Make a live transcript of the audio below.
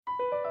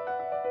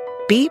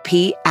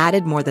BP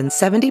added more than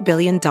 $70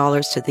 billion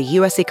to the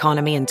U.S.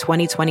 economy in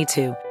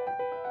 2022.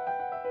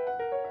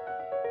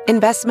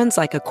 Investments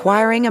like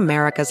acquiring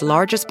America's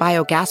largest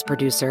biogas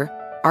producer,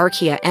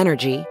 Archaea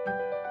Energy,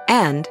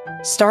 and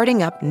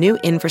starting up new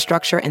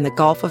infrastructure in the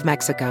Gulf of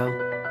Mexico.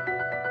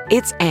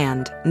 It's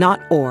and,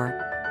 not or.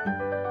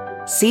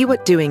 See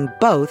what doing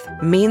both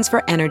means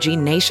for energy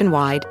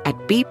nationwide at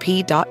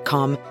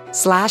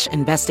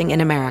bp.com/investing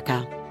in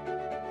America.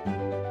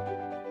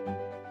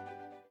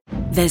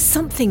 There's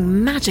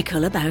something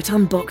magical about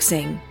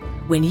unboxing.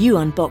 When you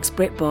unbox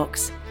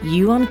BritBox,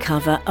 you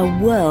uncover a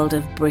world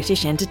of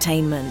British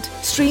entertainment.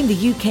 Stream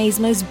the UK's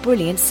most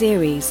brilliant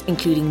series,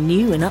 including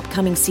new and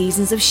upcoming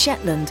seasons of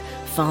Shetland,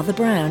 Father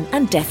Brown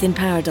and Death in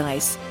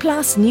Paradise.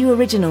 Plus new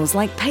originals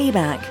like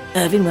Payback,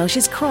 Irving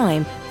Welsh's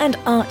Crime and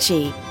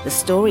Archie, the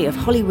story of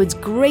Hollywood's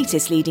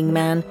greatest leading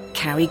man,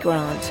 Cary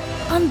Grant.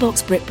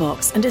 Unbox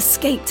BritBox and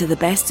escape to the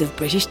best of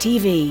British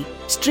TV.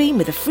 Stream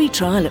with a free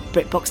trial at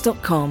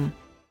BritBox.com.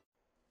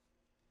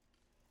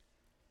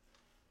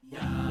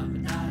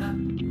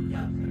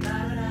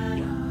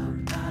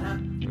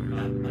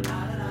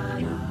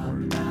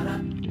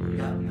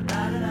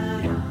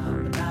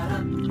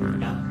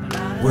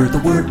 We're the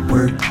word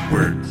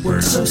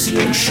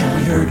association.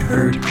 We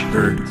heard.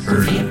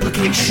 The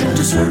implication.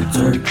 Dessert.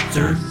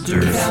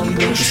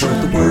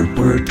 Evaluation. We're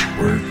the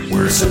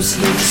word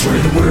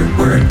association. We're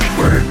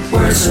the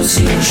word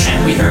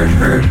association. We heard.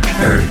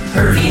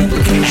 The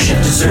implication.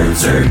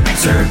 Dessert.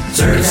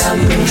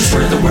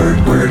 Evaluation.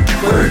 We're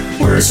the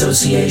word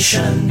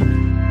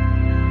association.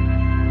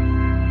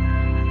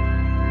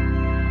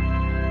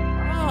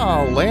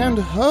 Oh, land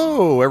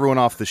ho! Everyone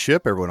off the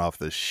ship.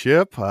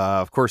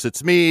 Of course,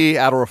 it's me,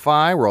 Adal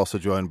Rafai. We're also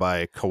joined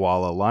by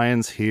Koala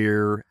Lions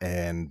here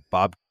and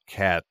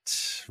Bobcat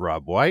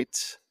Rob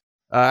White.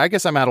 I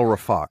guess I'm Adal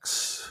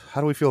Rafox.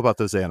 How do we feel about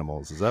those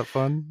animals? Is that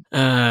fun?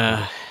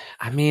 I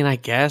mean, I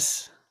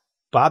guess.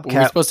 Bobcat.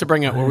 Were we supposed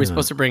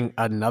to bring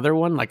another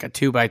one, like a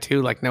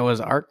 2x2, like Noah's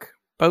Ark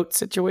boat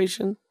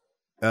situation?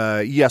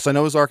 Yes, I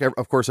Noah's Ark.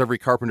 Of course, every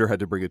carpenter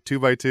had to bring a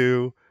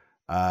 2x2.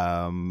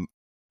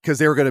 Because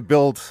they were going to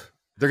build,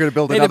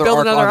 another ark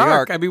on the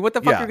ark. I mean, what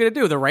the fuck are you going to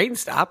do? The rain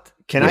stopped.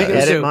 Can I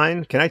edit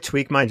mine? Can I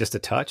tweak mine just a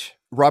touch?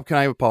 Rob, can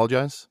I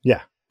apologize?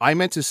 Yeah. I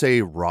meant to say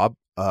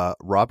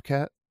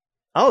Robcat.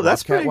 Oh,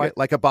 that's pretty White,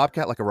 like a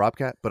bobcat, like a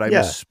robcat, but I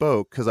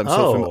misspoke because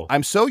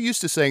I'm so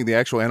used to saying the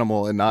actual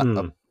animal and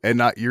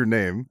not your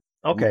name.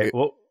 Okay.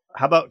 Well,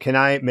 how about can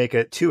I make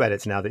 2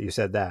 edits now that you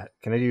said that?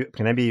 Can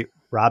I be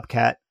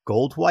Robcat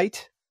Gold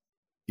White?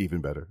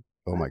 Even better.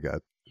 Oh my God.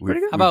 How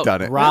about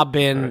done it.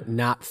 Robin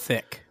not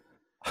thick?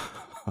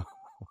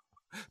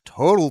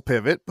 Total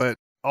pivot, but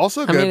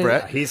also good,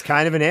 Brett. He's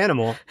kind of an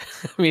animal.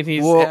 I mean,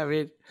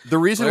 the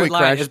reason we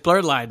crashed... It's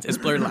blurred lines.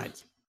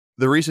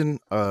 The reason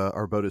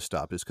our boat has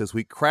stopped is because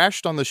we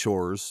crashed on the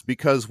shores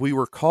because we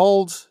were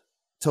called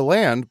to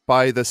land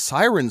by the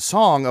siren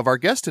song of our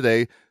guest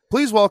today.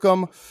 Please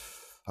welcome,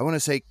 I want to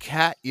say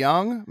Matt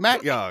Young.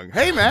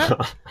 Hey,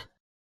 Matt.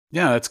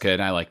 Yeah, that's good.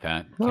 I like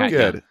that. Oh,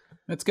 good. Young.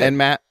 That's good. And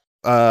Matt,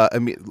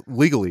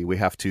 legally, we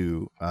have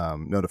to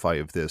notify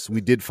you of this.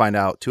 We did find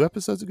out 3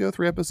 episodes ago,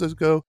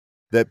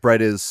 that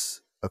Brett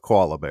is a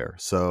koala bear.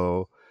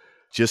 So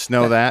just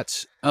know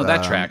that. Oh,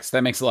 that tracks.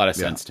 That makes a lot of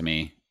sense to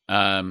me.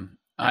 I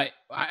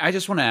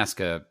just want to ask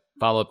a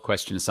follow-up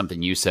question to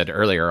something you said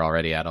earlier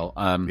already,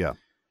 Adal.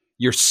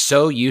 You're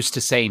so used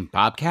to saying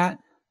bobcat?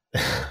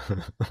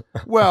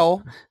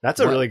 Well, that's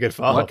a really good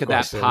follow-up What could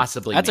question. that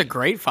possibly That's mean? a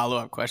great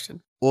follow-up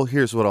question. Well,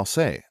 here's what I'll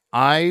say.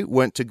 I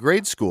went to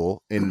grade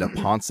school in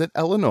Neponset,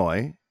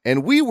 Illinois,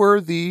 and we were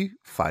the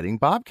Fighting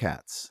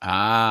Bobcats.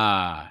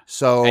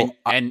 So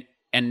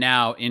and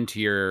now into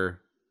your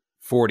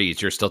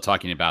 40s, you're still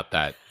talking about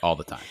that all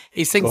the time.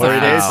 He sings the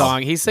fight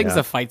song. He sings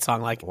the fight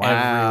song like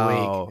every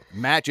week.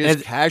 Matt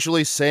just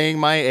casually saying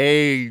my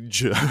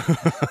age.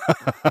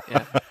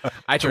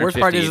 I turned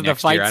 50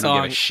 next year. I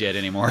don't give a shit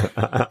anymore.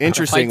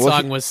 Interesting. The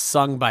fight song was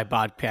sung by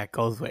Bobcat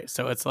Goldthwait,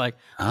 so it's like,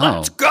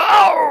 let's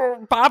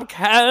go,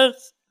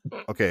 Bobcats.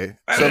 Okay,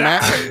 so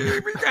Matt,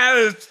 we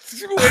gotta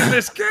win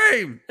this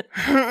game.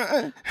 You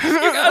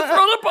gotta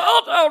throw the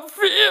ball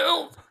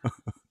downfield.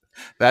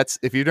 That's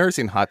if you've never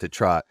seen Hot to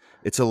Trot.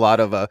 It's a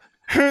lot of I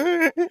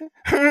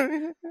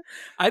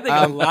think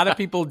a lot of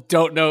people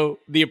don't know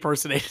the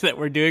impersonation that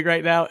we're doing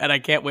right now, and I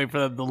can't wait for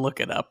them to look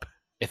it up.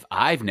 If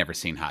I've never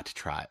seen Hot to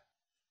Trot,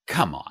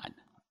 come on.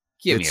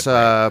 It's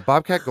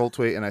Bobcat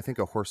Goldthwait and I think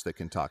a horse that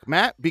can talk.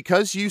 Matt,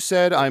 because you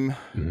said I'm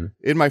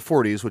in my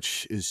 40s,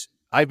 which is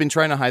I've been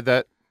trying to hide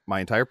that my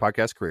entire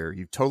podcast career.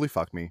 You totally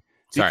fucked me.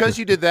 Sorry. Because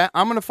you did that,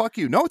 I'm going to fuck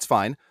you. No, it's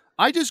fine.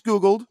 I just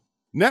Googled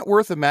net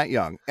worth of Matt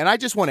Young, and I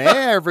just want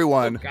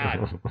everyone.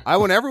 I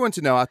want everyone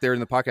to know out there in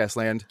the podcast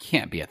land.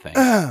 Can't be a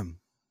thing.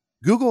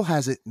 Google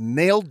has it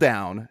nailed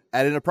down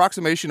at an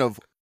approximation of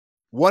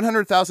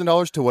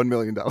 $100,000 to $1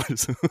 million.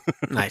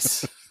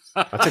 Nice.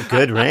 That's a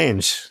good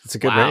range. It's a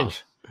good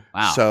range.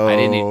 Wow. So I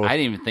didn't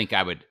even think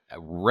I would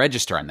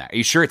register on that. Are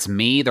you sure it's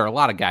me? There are a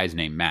lot of guys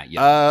named Matt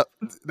Young.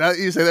 Now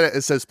you say that,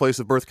 it says place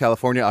of birth,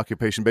 California,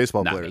 occupation,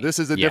 baseball Not player. me. This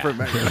is a different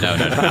Matt Young. No,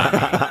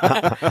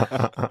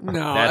 not me.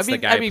 No, That's the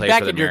guy who plays back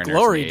for the in your Mariners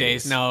glory in the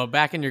days. 80s. No,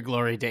 back in your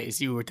glory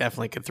days, you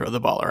definitely could throw the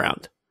ball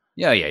around.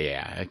 Yeah.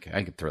 I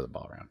could throw the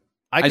ball around.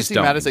 I can just see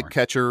don't Matt as a anymore.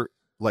 catcher,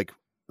 like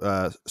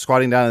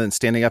squatting down and then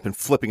standing up and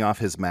flipping off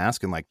his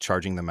mask and like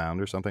charging the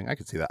mound or something. I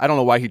could see that. I don't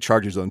know why he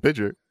charges his own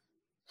pitcher.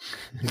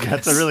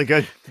 That's a really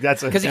good.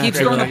 Because he keeps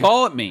throwing the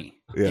ball at me.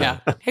 Yeah.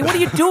 Hey, what are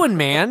you doing,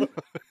 man?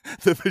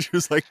 The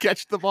pitcher's like,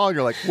 catch the ball. And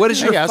you're like, What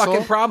is your "Hey, asshole,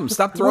 fucking problem?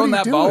 Stop what throwing are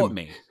you that ball doing? at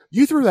me.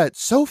 You threw that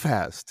so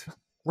fast.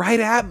 Right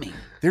at me.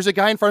 There's a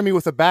guy in front of me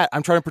with a bat.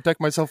 I'm trying to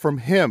protect myself from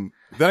him.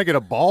 Then I get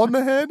a ball in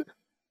the head.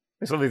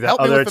 It's only the Help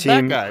me other with the bat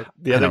team. guy.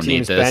 The I other don't need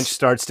team's this. bench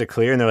starts to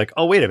clear, and they're like,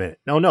 "Oh, wait a minute!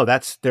 No,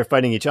 they're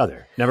fighting each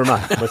other. Never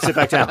mind. Let's sit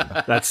back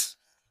down." That's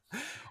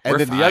And We're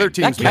then fine. the other That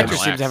team's catcher bench,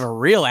 seems to have a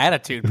real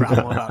attitude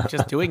problem about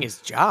just doing his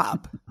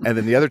job. and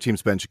then the other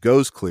team's bench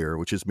goes clear,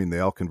 which just means they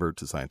all convert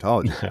to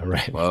Scientology.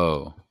 right.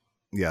 Whoa.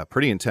 Yeah,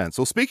 pretty intense.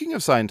 Well, speaking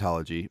of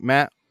Scientology,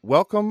 Matt,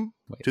 welcome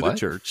Wait, to the what?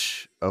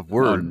 Church of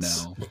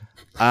Words. Oh,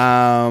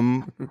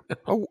 no.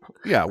 Oh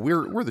yeah,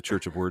 we're the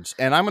Church of Words,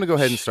 and I'm going to go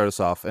ahead and start us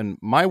off. And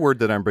my word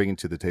that I'm bringing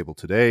to the table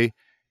today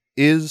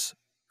is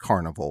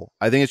carnival.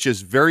 I think it's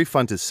just very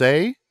fun to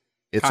say.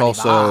 It's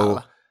also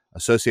Carnival.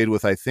 associated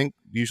with, I think,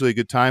 usually a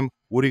good time.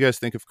 What do you guys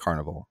think of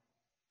carnival?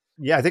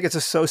 Yeah, I think it's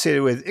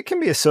associated with. It can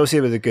be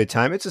associated with a good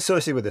time. It's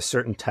associated with a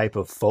certain type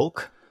of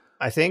folk.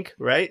 I think,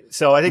 right?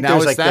 So I think Now,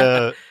 there's is like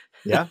that-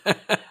 yeah.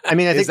 I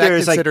mean, I Is think that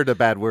there's like considered a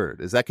bad word?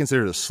 Is that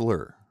considered a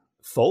slur?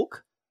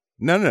 folk.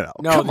 No. No,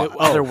 Come the on.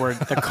 other word,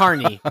 the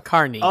carny. Oh,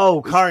 carny.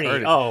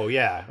 Carny. Oh,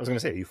 yeah. I was going to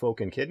say, are you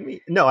fucking kidding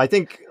me? No, I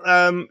think,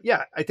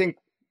 I think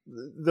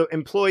the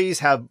employees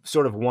have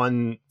sort of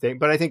one thing,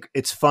 but I think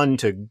it's fun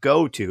to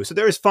go to. So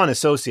there is fun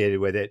associated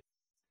with it.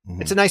 Mhm.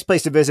 It's a nice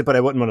place to visit, but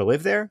I wouldn't want to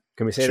live there.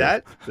 Can we say Sure.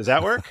 that? Does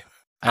that work?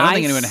 I don't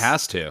think I anyone s-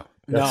 has to.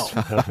 No.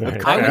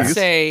 Right. I would Carnies.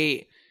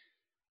 say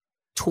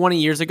 20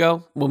 years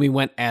ago when we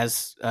went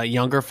as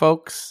younger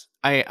folks,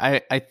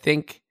 I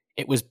think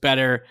it was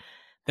better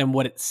than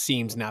what it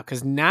seems now.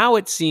 Because now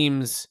it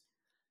seems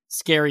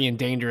scary and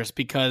dangerous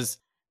because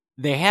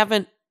they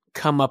haven't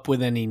come up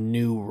with any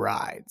new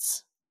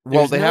rides.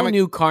 Well, There's they no haven't-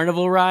 new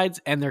carnival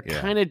rides, and they're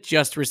Yeah. kind of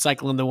just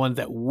recycling the ones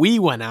that we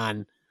went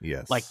on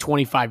Yes. like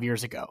 25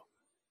 years ago.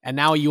 And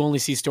now you only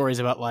see stories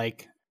about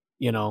like,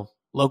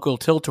 local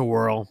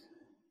tilt-a-whirl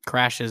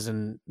crashes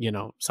and,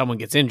 someone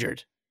gets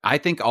injured. I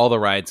think all the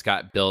rides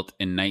got built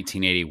in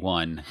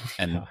 1981,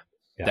 and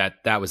Yeah.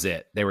 that was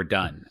it. They were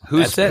done.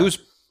 That's it.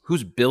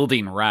 Who's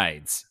building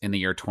rides in the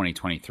year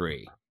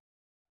 2023?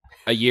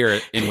 A year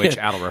in which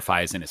Adel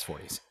Rafai is in his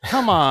 40s.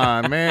 Come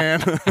on,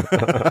 man.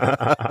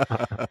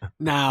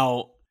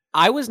 Now,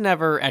 I was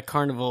never at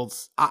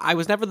carnivals. I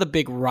was never the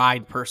big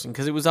ride person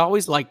because it was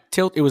always like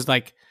tilt. It was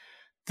like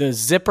the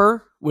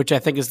zipper, which I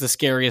think is the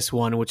scariest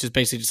one, which is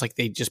basically just like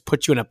they just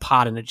put you in a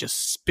pot and it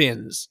just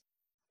spins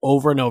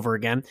over and over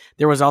again.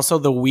 There was also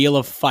the Wheel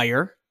of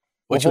Fire,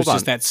 which Well, was hold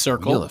just on. that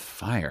circle. Wheel of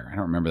Fire. I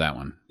don't remember that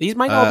one. These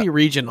might all be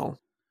regional.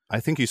 I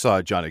think you saw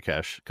a Johnny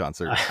Cash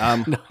concert.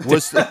 No.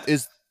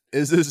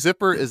 Is the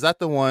zipper? Is that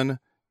the one?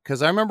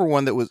 Because I remember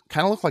one that was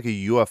kind of looked like a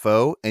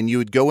UFO, and you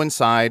would go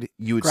inside.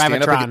 You would stand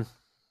up. Gravitron.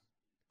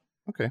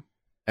 Okay,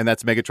 and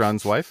that's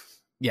Megatron's wife.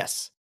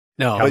 Yes.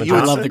 No, Calvin you would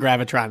love Johnson? the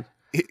Gravitron.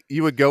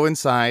 You would go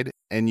inside,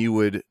 and you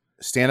would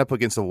stand up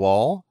against a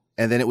wall,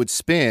 and then it would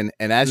spin.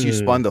 And as you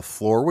spun, the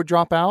floor would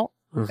drop out.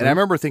 Mm-hmm. And I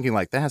remember thinking,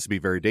 like, that has to be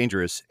very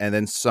dangerous. And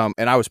then some,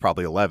 and I was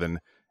probably 11.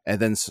 And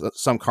then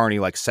some carny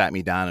like sat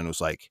me down and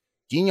was like,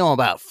 "Do you know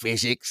about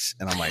physics?"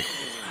 And I'm like,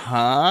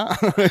 "Huh?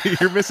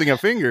 You're missing a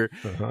finger."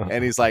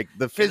 And he's like,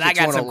 "The physics I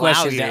got won't some allow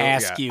questions you." to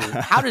ask Yeah. you.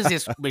 How does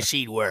this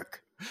machine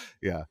work?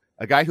 Yeah,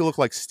 a guy who looked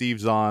like Steve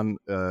Zahn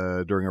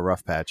during a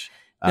rough patch.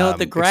 No,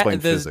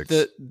 explained physics.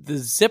 the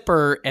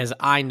zipper, as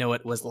I know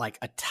it, was like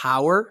a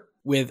tower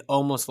with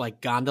almost like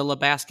gondola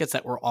baskets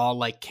that were all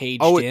like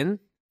caged in,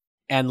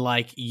 and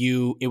like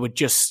it would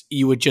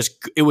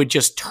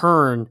just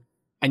turn,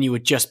 and you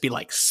would just be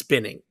like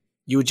spinning.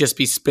 You would just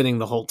be spinning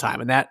the whole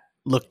time, and that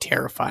looked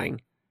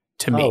terrifying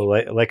to me. Oh,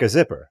 like a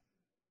zipper.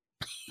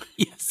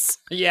 Yes,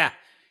 Yeah,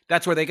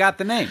 that's where they got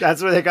the name.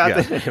 That's where they got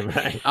Yeah. the name,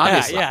 right?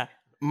 Obviously. yeah.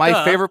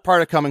 My favorite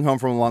part of coming home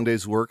from a long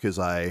day's work is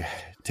I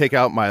take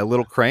out my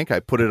little crank,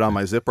 I put it on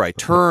my zipper, I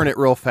turn it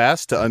real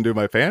fast to undo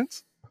my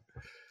pants.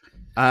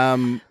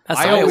 That's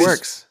I how it always-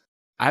 works.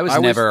 I was I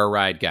was- never a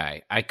ride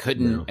guy. I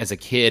couldn't, No. as a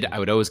kid, I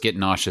would always get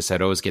nauseous.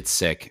 I'd always get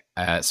sick.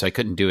 So I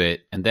couldn't do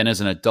it. And then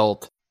as an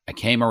adult, I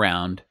came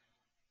around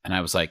and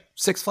I was like,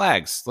 Six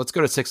Flags, let's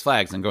go to Six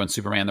Flags and go on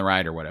Superman the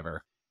Ride or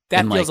whatever. That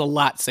And, feels like, a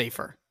lot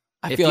safer.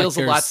 I It feel feels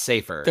like a lot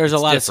safer. There's a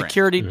It's lot different. of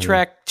security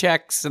Mhm.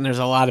 checks, and there's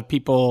a lot of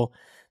people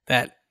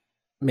that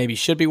maybe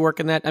should be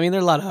working that. I mean, there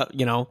are a lot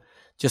of,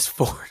 just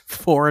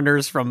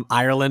foreigners from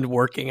Ireland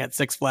working at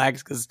Six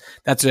Flags because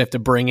that's what they have to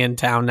bring in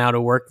town now to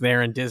work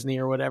there in Disney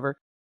or whatever.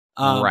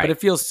 Right. But it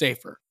feels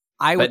safer.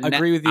 I would But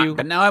agree with you.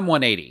 But now I'm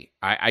 180.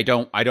 I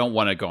don't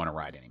want to go on a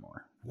ride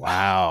anymore.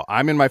 Wow.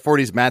 I'm in my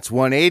 40s. Matt's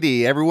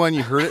 180. Everyone,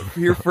 you heard it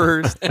here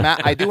first.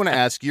 Matt, I do want to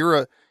ask,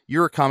 you're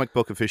a comic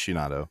book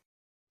aficionado.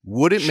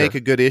 Would it make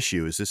a good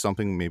issue? Is this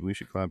something maybe we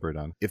should collaborate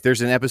on? If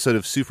there's an episode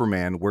of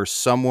Superman where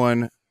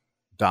someone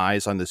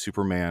dies on the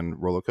Superman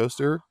roller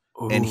coaster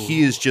and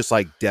he is just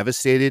like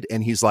devastated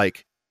and he's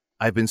like,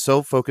 I've been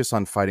so focused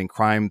on fighting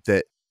crime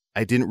that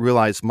I didn't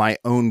realize my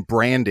own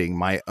branding,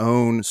 my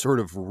own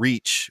sort of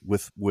reach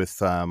with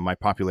my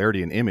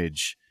popularity and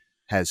image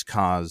has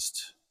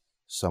caused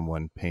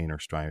someone pain or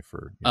strife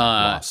or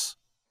loss.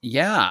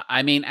 Yeah.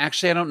 I mean,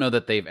 actually, I don't know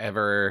that they've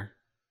ever,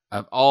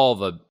 of all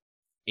the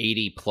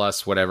 80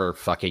 plus whatever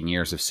fucking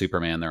years of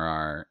Superman there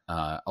are,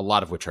 a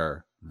lot of which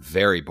are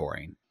very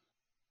boring.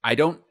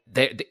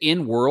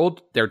 In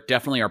world, there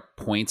definitely are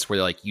points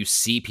where like you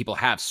see people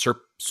have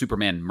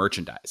Superman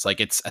merchandise. Like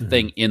it's a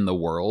thing in the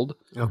world.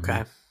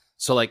 Okay.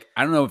 So like,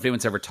 I don't know if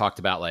anyone's ever talked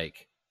about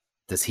like,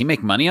 does he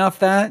make money off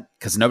that?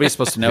 Because nobody's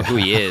supposed to know who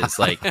he is.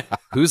 Like,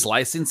 who's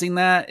licensing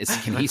that?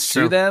 Can he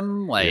sue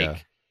them?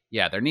 Like,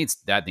 that needs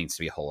to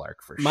be a whole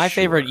arc for sure. My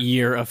favorite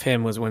year of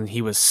him was when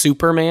he was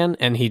Superman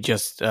and he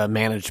just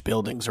managed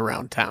buildings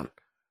around town.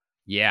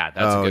 Yeah,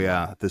 that's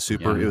a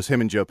good one. It was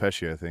him and Joe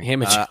Pesci, I think.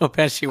 Him and Joe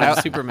Pesci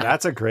was Superman.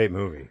 That's a great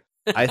movie.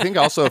 I think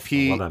also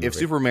if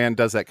Superman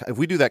does that, if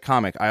we do that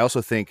comic, I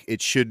also think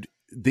it should,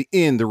 the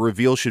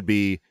reveal should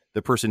be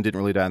the person didn't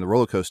really die on the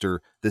roller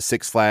coaster. The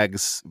Six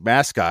Flags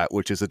mascot,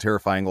 which is a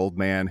terrifying old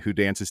man who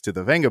dances to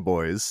the Venga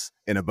Boys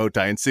in a bow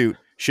tie and suit,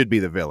 should be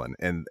the villain,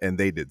 and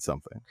they did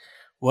something.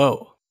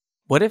 Whoa.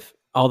 What if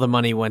all the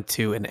money went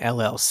to an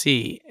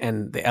LLC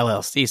and the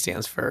LLC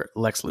stands for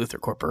Lex Luthor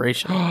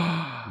Corporation?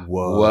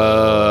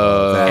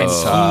 Whoa. That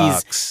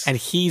sucks. And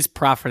he's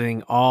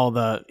profiting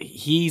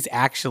it's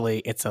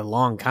a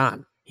long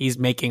con. He's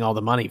making all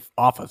the money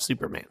off of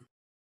Superman.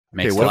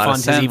 Makes a lot of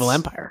sense. His evil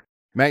empire.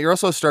 Matt, you're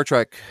also a Star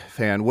Trek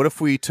fan. What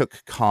if we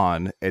took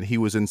Khan and he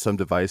was in some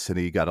device and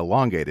he got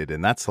elongated,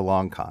 and that's the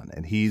long con,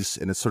 and it's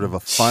sort of a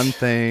fun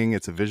thing.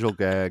 It's a visual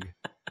gag.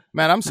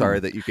 Matt, I'm sorry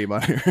that you came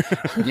on here.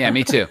 Yeah,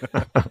 me too.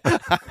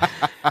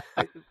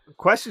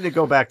 Question to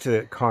go back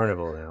to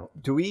Carnival now.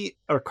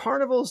 Are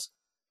carnivals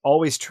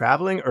always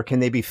traveling, or can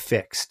they be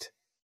fixed?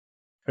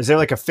 Is there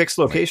like a fixed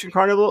location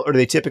carnival, or do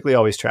they typically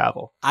always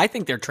travel? I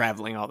think they're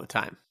traveling all the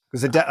time.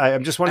 Because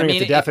I'm just wondering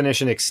if the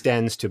definition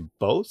extends to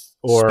both,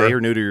 or spay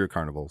or neuter your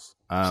carnivals,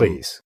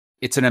 please.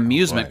 It's an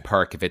amusement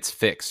park if it's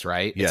fixed,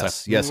 right?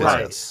 Yes,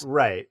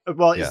 right.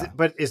 Well,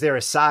 is there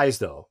a size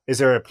though? Is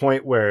there a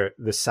point where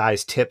the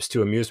size tips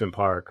to amusement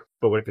park,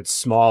 but what if it's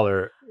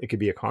smaller? It could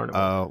be a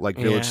carnival, like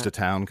village to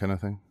town kind of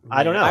thing.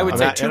 I don't know. I would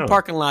say two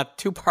parking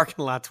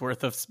lots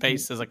worth of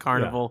space as a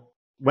carnival. Yeah.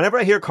 Whenever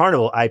I hear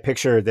carnival, I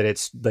picture that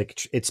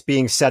it's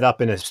being set up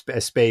in a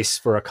space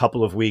for a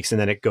couple of weeks and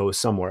then it goes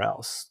somewhere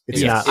else.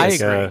 It's not. I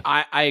agree.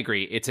 I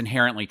agree. It's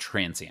inherently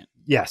transient.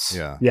 Yes.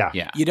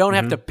 Yeah. You don't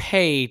have to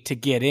pay to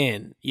get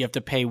in. You have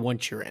to pay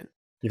once you're in.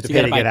 You have to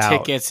pay to get out.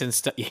 Tickets and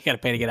stuff. You got to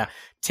pay to get out.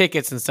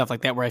 Tickets and stuff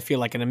like that. Where I feel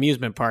like an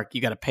amusement park, you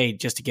got to pay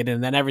just to get in,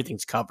 and then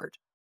everything's covered.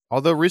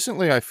 Although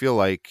recently, I feel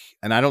like,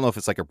 and I don't know if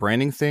it's like a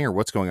branding thing or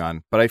what's going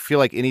on, but I feel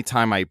like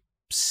anytime I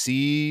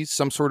see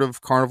some sort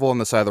of carnival on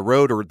the side of the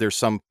road, or there's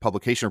some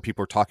publication or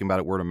people are talking about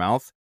it word of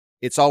mouth,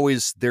 it's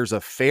always there's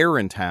a fair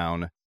in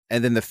town,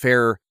 and then the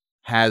fair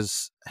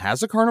has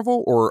a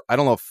carnival, or I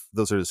don't know if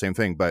those are the same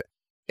thing, but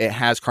it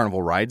has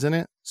carnival rides in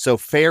it. So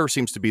fair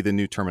seems to be the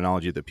new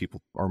terminology that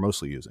people are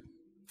mostly using.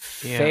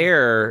 Yeah.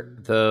 Fair,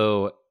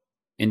 though,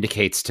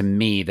 indicates to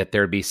me that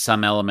there'd be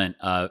some element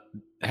of,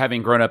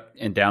 having grown up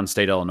in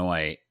downstate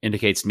Illinois,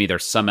 indicates to me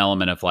there's some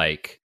element of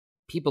like,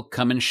 people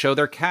come and show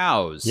their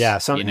cows. Yeah,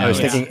 I was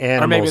thinking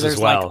animals, or maybe there's as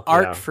well. like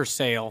art for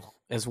sale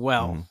as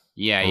well. Mm-hmm.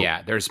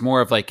 Yeah. There's more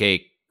of like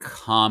a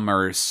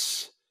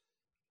commerce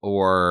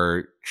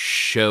or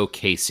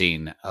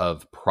showcasing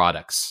of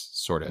products,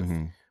 sort of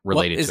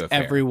related to a fair.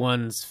 What is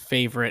everyone's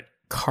favorite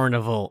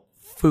carnival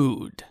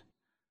food?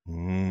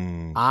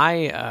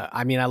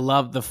 I mean, I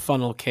love the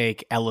funnel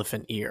cake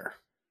elephant ear.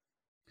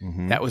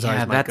 That was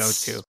always my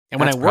go-to. And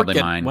when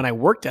I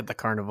worked at the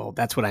carnival,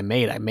 that's what I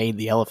made. I made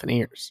the elephant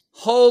ears.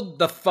 Hold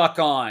the fuck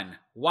on.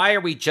 Why are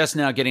we just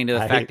now getting to the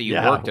fact that you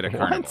worked at a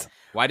carnival?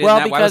 Why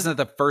wasn't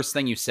that the first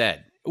thing you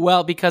said?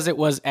 Well, because it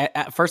was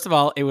first of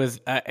all, it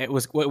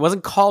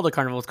wasn't called a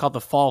carnival. It was called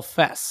the Fall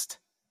Fest,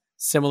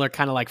 similar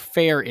kind of like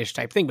fair-ish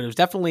type thing. But it was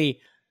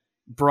definitely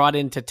brought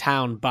into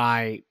town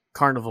by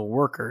carnival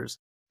workers.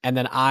 And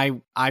then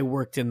I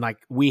worked in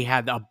we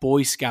had a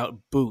Boy Scout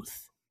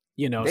booth.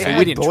 So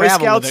we didn't Boy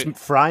travel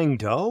Scouts frying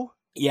dough?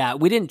 Yeah,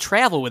 we didn't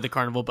travel with the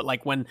carnival, but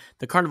like when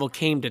the carnival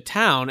came to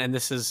town, and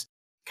this is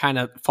kind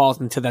of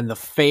falls into then the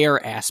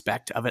fair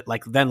aspect of it,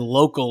 like then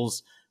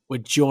locals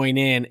would join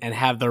in and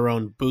have their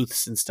own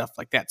booths and stuff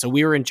like that. So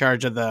we were in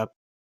charge of the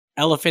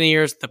elephant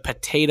ears, the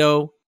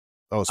potato.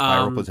 Oh,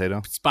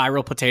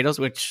 spiral potatoes,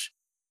 which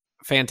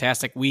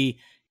fantastic. We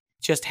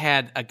just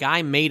had a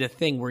guy made a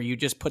thing where you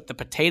just put the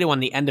potato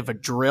on the end of a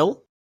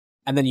drill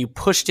and then you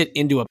pushed it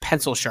into a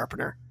pencil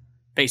sharpener,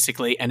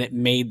 basically, and it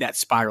made that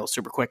spiral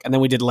super quick. And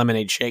then we did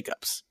lemonade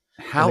shake-ups.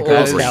 How And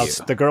old were you?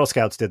 The Girl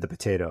Scouts did the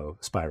potato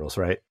spirals,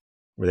 right?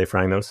 Were they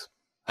frying those?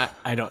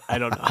 I don't know. I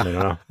don't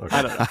know. Okay.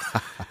 I don't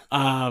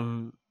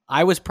know.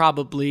 I was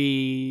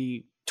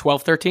probably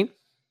 12, 13.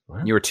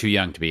 You were too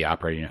young to be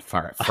operating a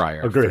fryer.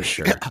 Agree. For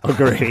sure.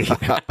 Agree.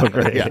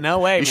 Yeah. No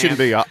way, You shouldn't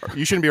be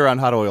around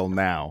hot oil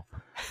now.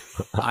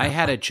 I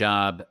had a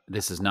job.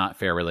 This is not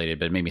fair related,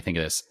 but it made me think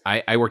of this.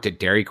 I worked at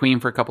Dairy Queen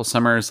for a couple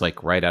summers,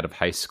 like right out of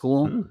high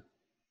school.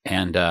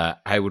 And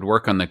I would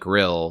work on the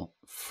grill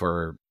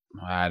for,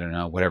 I don't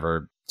know,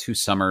 whatever, 2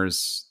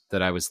 summers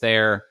that I was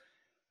there.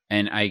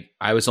 And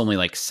I was only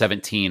like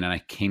 17, and I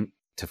came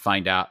to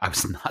find out I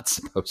was not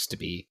supposed to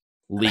be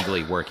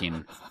legally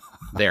working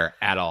there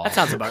at all. That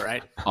sounds about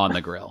right. On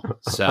the grill.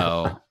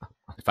 So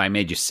if I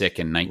made you sick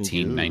in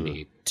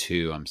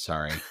 1992, I'm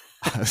sorry.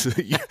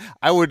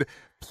 I would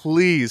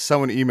please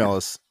someone email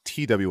us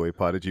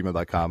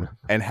twapod@gmail.com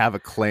and have a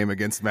claim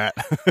against Matt.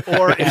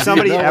 Or if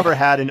somebody ever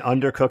had an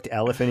undercooked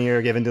elephant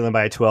ear given to them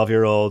by a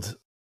 12-year-old,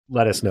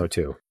 let us know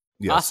too.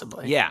 Yes.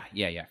 Possibly.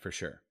 Yeah, for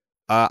sure.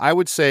 I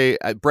would say,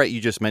 Brett,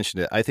 you just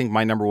mentioned it. I think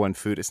my number one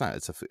food, it's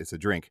a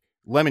drink.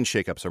 Lemon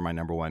shake-ups are my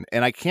number one.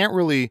 And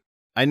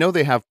I know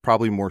they have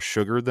probably more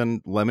sugar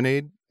than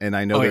lemonade, and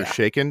I know they're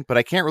shaken, but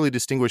I can't really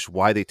distinguish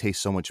why they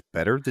taste so much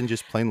better than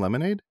just plain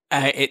lemonade.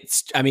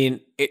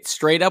 It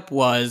straight up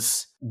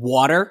was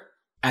water,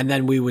 and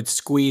then we would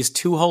squeeze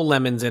 2 whole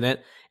lemons in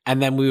it,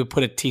 and then we would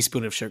put a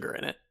teaspoon of sugar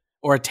in it,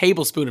 or a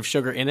tablespoon of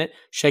sugar in it,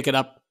 shake it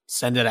up,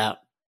 send it out.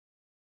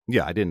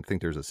 Yeah, I didn't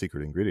think there was a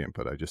secret ingredient,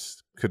 but I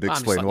just couldn't Well,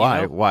 explain just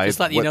why. why. Just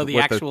let you know the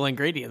actual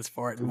ingredients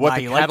for it and what why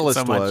the you like it catalyst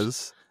so much.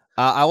 was.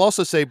 I'll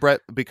also say,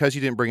 Brett, because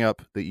you didn't bring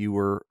up that you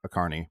were a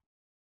carny,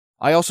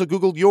 I also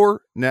Googled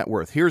your net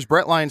worth. Here's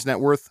Brett Lyons' net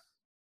worth.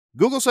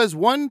 Google says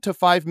 $1 to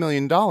 $5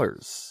 million.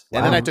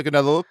 And then I took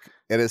another look,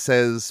 and it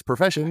says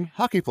profession,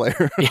 hockey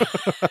player.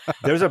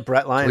 There's a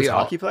Brett Lyons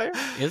hockey player?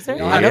 Is there?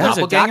 Yeah. I know there's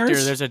a Doppelgangers?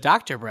 doctor. There's a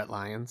Dr. Brett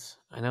Lyons.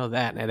 I know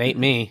that, and it ain't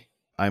me.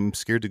 I'm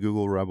scared to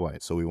Google Rob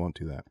White, so we won't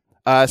do that.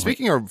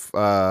 Speaking of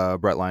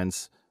Brett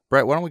Lyons,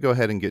 Brett, why don't we go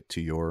ahead and get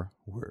to your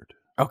word?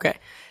 Okay.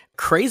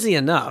 Crazy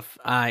enough,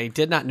 I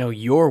did not know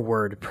your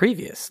word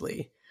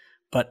previously,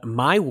 but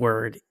my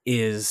word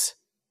is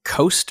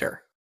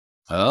coaster.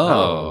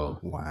 Oh.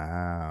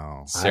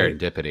 Wow.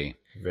 Serendipity.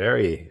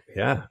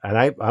 Yeah. And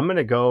I'm going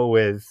to go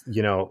with,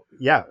 we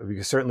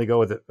can certainly go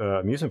with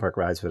amusement park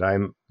rides, but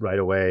I'm right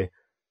away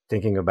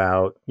thinking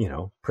about,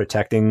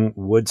 protecting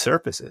wood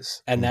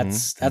surfaces. And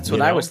that's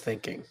what I was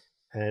thinking.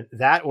 And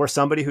that, or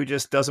somebody who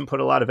just doesn't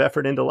put a lot of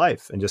effort into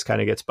life and just kind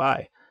of gets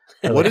by.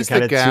 What is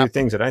the gap? 2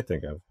 things that I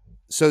think of.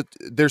 So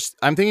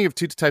I'm thinking of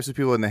 2 types of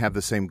people, and they have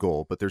the same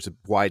goal, but there's a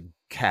wide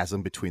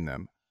chasm between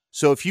them.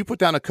 So if you put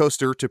down a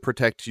coaster to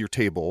protect your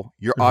table,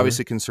 you're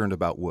obviously concerned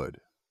about wood.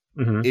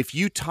 Mm-hmm. If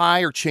you tie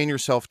or chain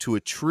yourself to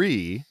a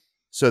tree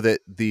so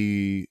that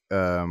they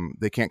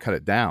can't cut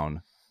it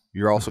down,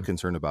 you're also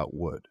concerned about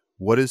wood.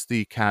 What is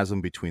the chasm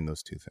between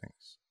those 2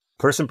 things?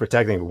 Person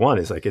protecting one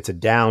is like it's a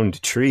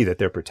downed tree that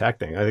they're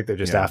protecting. I think they're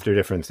just after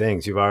different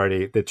things.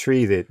 The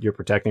tree that you're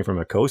protecting from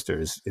a coaster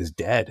is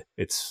dead.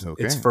 It's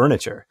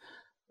furniture.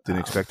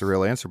 Didn't expect a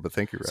real answer, but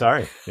thank you, Ray.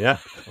 Sorry. Yeah.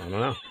 I don't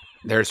know.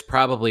 There's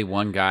probably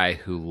one guy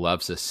who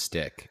loves a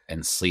stick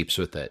and sleeps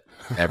with it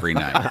every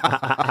night.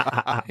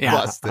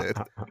 Busted.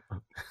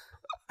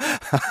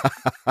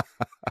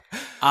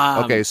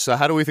 Okay, so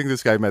how do we think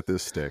this guy met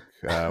this stick?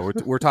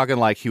 We're talking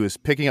like he was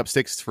picking up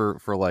sticks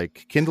for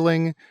like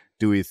kindling.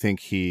 Do we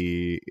think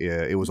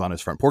it was on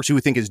his front porch? Do we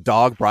think his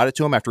dog brought it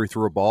to him after he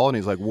threw a ball and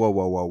he's like,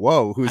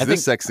 whoa, who's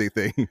this sexy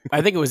thing?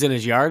 I think it was in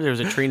his yard. There was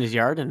a tree in his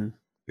yard and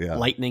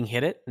lightning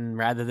hit it. And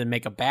rather than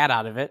make a bat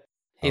out of it,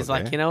 he's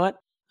like, you know what?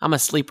 I'm going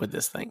to sleep with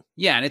this thing.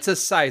 Yeah, and it's a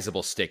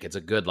sizable stick. It's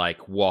a good,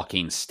 like,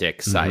 walking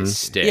stick size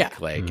stick. Yeah.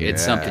 Like,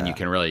 it's something you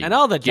can really And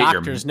all the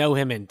doctors know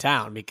him in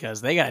town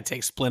because they got to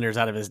take splinters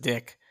out of his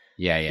dick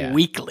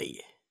weekly.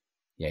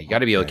 Yeah, you got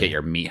to be able to get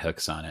your meat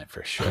hooks on it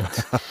for sure.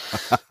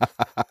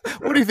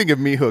 What do you think a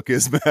meat hook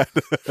is, Matt?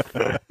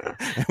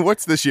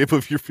 What's the shape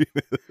of your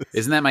penis?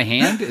 Isn't that my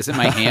hand? Isn't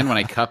my hand when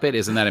I cup it?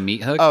 Isn't that a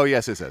meat hook? Oh,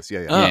 yes, it says.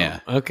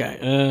 Yeah.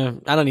 Okay.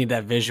 I don't need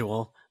that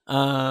visual.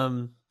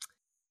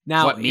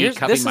 Now, what, me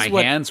cupping my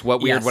hands?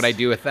 What weird would I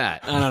do with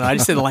that? I don't know. I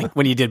just didn't like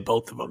when you did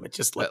both of them. It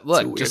just looked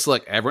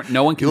look.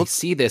 No one can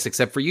see this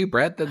except for you,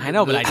 Brett. I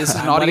know, but this is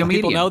an audio medium.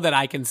 People know that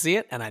I can see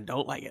it, and I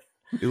don't like it.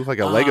 You look like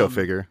a Lego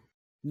figure.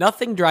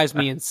 Nothing drives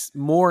me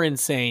more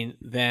insane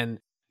than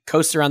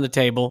coaster on the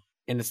table,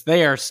 and it's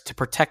there to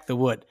protect the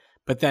wood.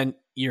 But then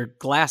your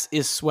glass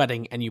is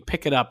sweating, and you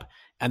pick it up,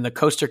 and the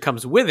coaster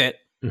comes with it,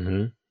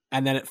 and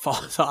then it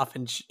falls off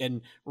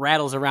and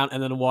rattles around,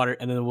 and then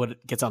the wood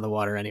gets on the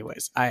water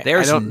anyways.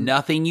 There's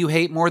nothing you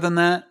hate more than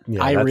that.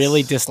 Yeah, I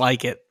really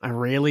dislike it.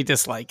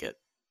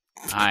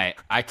 I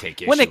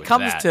take issue when it with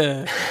comes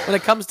that. when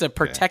it comes to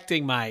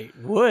protecting my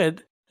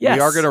wood. Yes.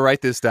 We are going to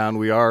write this down.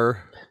 We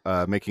are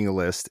making a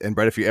list. And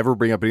Brett, if you ever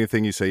bring up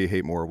anything you say you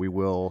hate more, we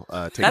will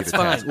take That's you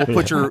to task. fine.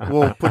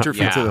 We'll put your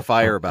feet to the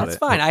fire about That's it.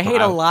 fine. I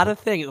hate a lot of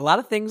things. A lot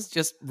of things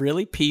just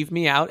really peeve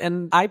me out,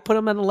 and I put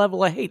them on a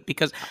level of hate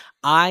because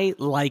I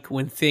like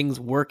when things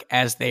work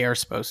as they are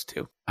supposed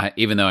to.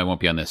 Even though I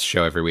won't be on this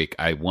show every week,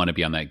 I want to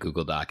be on that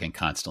Google Doc and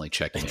constantly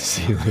checking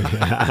it.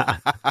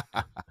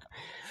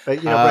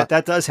 But, Brett,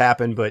 that does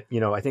happen. But,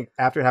 I think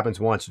after it happens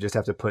once, you just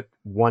have to put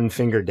one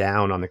finger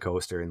down on the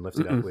coaster and lift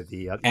it up with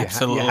the other.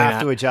 Absolutely You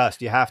have to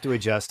adjust. You have to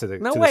adjust to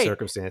the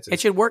circumstances. It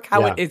should work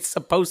how it's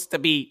supposed to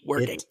be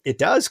working. It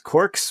does.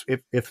 Corks,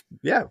 if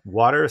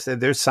water,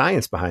 there's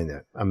science behind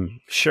that.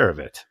 I'm sure of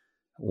it.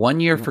 One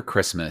year for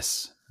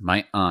Christmas,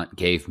 my aunt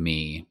gave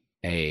me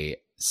a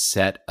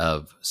set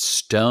of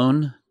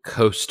stone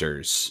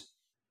coasters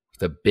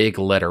with a big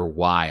letter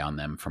Y on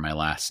them for my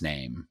last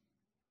name.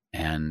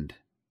 And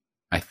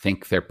I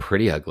think they're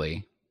pretty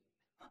ugly,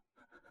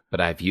 but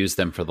I've used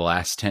them for the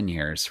last 10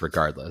 years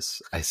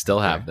regardless. I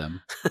still have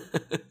them.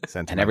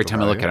 And every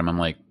time I look at them, I'm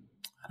like,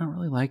 I don't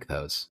really like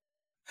those.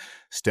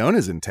 Stone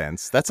is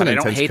intense. That's an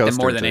intense coaster. I don't hate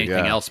them more than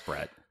anything else,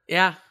 Brett.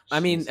 Yeah. I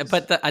mean,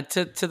 but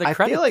to the I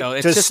credit, feel like though,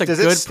 it's just a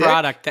good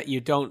product that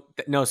you don't...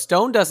 No,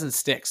 stone doesn't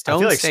stick. Stone I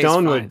feel like stays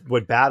stone fine.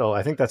 would battle.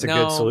 I think that's a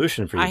good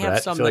solution for you, Brett. I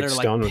have some that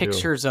are like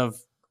pictures of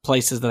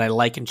places that I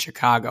like in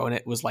Chicago, and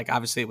it was like,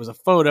 obviously it was a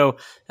photo,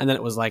 and then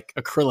it was like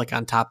acrylic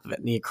on top of it,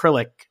 and the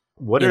acrylic...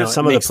 What are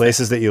some of the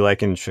places that you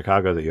like in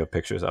Chicago that you have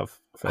pictures of?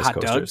 Hot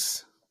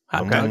Doug's.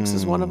 Hot Doug's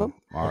is one of them.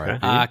 All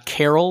right.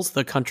 Carol's,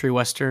 the country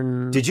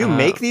western... Did you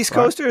make these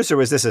coasters, or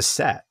was this a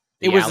set?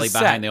 It was alley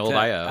behind the old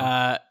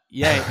I.O.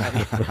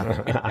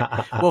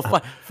 Yeah.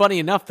 Well, funny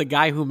enough, the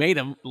guy who made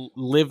him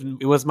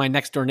it was my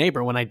next door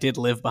neighbor when I did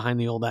live behind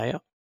the old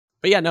I.O.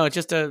 But yeah, no, it's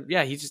just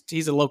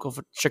he's a local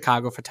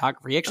Chicago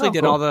photographer. He actually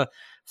did all the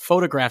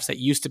photographs that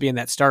used to be in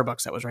that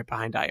Starbucks that was right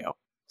behind I.O.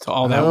 So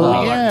all that wall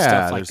art and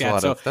stuff like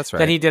that. That's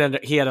right. Then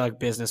he had a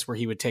business where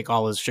he would take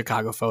all his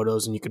Chicago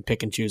photos and you could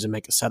pick and choose and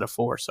make a set of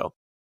 4. So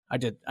I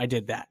did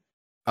that.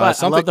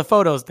 But I love the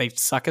photos. They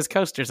suck as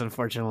coasters,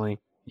 unfortunately.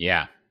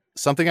 Yeah.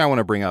 Something I want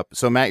to bring up.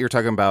 So, Matt, you're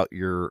talking about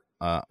your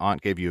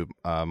aunt gave you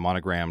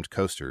monogrammed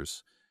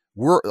coasters.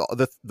 We're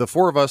the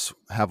 4 of us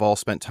have all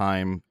spent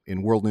time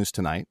in World News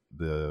Tonight,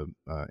 the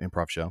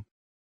improv show.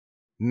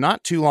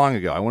 Not too long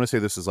ago, I want to say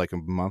this is like a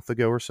month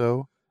ago or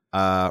so.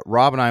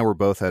 Rob and I were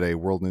both at a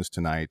World News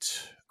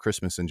Tonight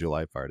Christmas and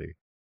July party,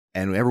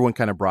 and everyone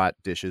kind of brought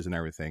dishes and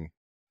everything.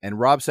 And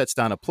Rob sets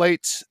down a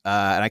plate,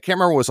 and I can't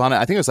remember what was on it.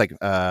 I think it was like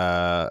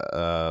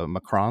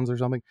macarons or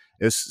something.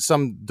 It was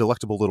some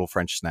delectable little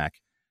French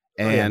snack.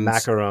 And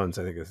macarons,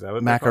 I think is that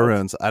what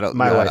macarons. I don't.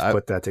 My wife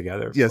put that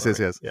together. Yes.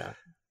 Yeah.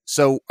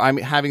 So I'm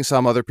having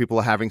some, other people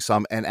are having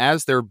some, and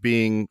as they're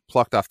being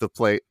plucked off the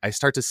plate, I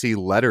start to see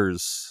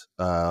letters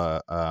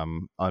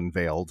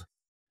unveiled,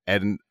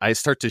 and I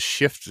start to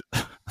shift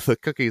the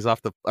cookies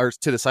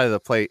to the side of the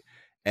plate,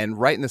 and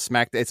right in the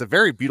smack, it's a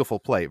very beautiful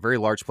plate, very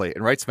large plate,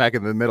 and right smack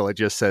in the middle, it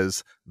just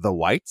says the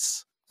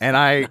whites. And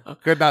I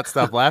could not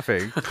stop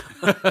laughing.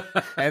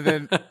 And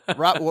then,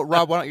 Rob,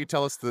 why don't you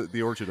tell us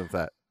the origin of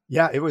that?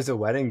 Yeah, it was a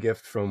wedding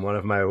gift from one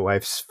of my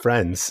wife's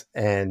friends,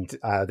 and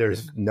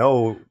there's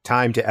no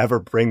time to ever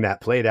bring that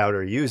plate out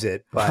or use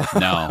it. But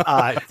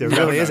there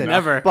really isn't.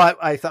 Never. But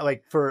I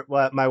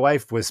thought, my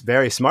wife was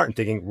very smart in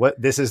thinking,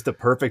 this is the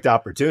perfect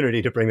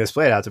opportunity to bring this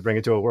plate out, to bring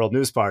it to a World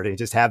News party and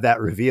just have that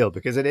revealed,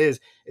 because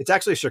it's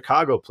actually a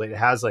Chicago plate. It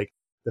has like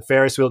the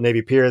Ferris wheel at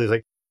Navy Pier. There's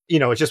like,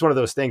 it's just one of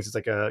those things. It's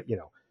like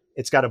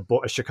it's got a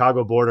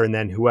Chicago border, and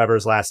then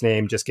whoever's last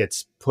name just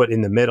gets put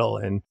in the middle.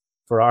 And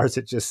for ours,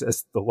 it just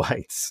says the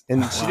whites.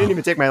 And she didn't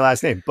even take my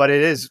last name, but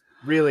it is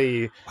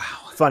really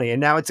funny. And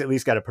now it's at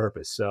least got a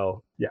purpose.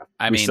 So yeah,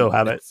 we still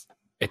have it.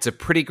 It's a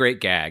pretty great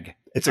gag.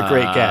 It's a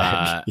great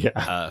gag.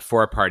 Yeah.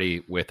 For a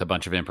party with a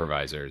bunch of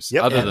improvisers.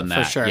 Yep. Other than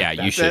that, sure.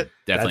 you should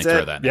definitely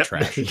throw that in the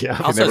trash.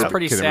 Yeah. Also, it's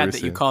pretty sad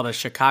that you call it a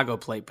Chicago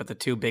plate, but the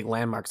 2 big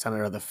landmarks on it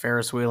are the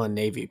Ferris wheel and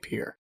Navy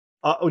Pier.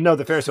 No,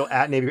 the Ferris wheel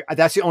at Navy.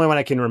 That's the only one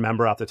I can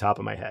remember off the top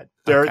of my head.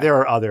 There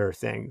are other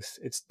things.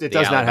 It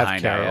does not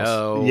have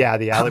carols. Yeah,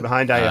 the alley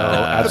behind I.O.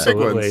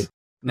 Absolutely.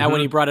 Now,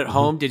 when he brought it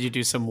home, did you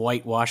do some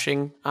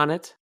whitewashing on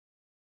it?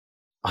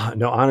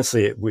 No,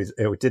 honestly,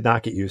 it did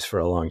not get used for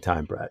a long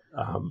time, Brett.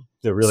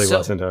 There really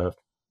wasn't a...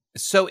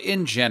 So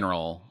in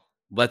general,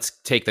 let's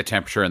take the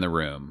temperature in the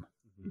room.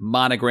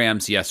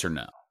 Monograms, yes or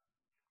no?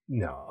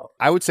 No.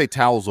 I would say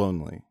towels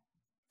only.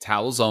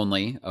 Towels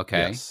only,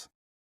 okay. Yes.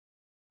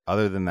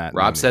 Other than that,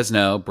 Rob says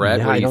no. Brett,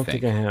 what do you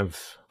think? I don't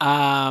think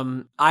I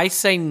have. I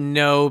say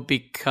no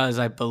because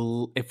I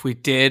believe if we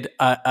did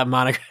a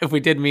monogram, if we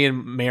did me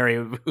and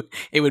Mary,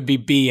 it would be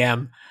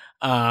BM.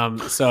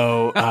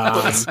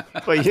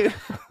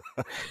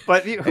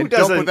 But who doesn't?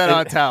 Don't put that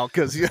on a towel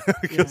because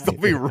they'll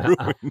be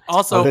ruined.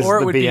 Also,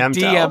 or it would be BM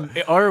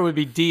DM, or it would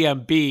be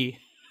DMB.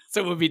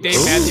 So it would be Dave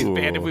Matthews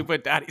Band if we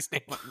put Dottie's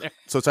name on there.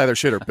 So it's either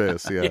shit or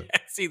piss. Yeah.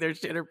 It's either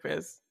shit or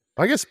piss.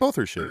 I guess both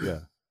are shit.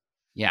 Yeah.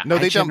 Yeah. No,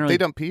 they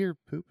don't pee or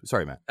poop.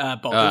 Sorry, Matt.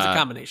 Both. It was a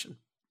combination.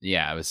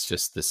 Yeah, it was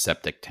just the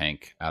septic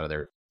tank out of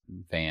their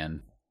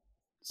van.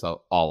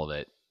 So all of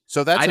it.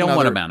 So that's I don't another...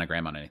 want a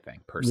monogram on anything,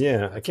 personally.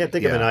 Yeah, I can't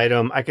think of an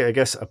item. I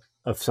guess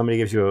if somebody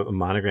gives you a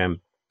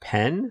monogram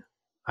pen,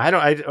 I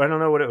don't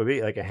know what it would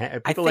be. Like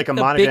people like a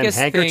monogram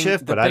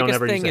handkerchief, but I don't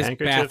ever use a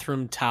handkerchief.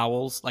 Bathroom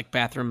towels, like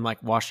bathroom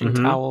washing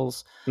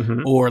towels,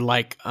 or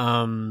like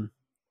a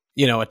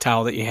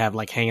towel that you have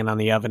like hanging on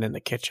the oven in the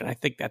kitchen. I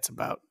think that's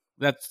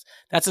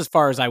as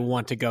far as I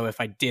want to go if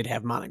I did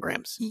have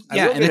monograms.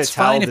 Yeah, and it's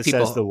fine if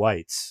people says the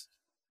whites.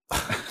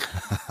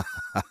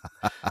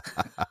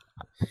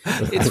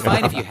 It's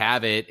fine if you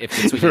have it,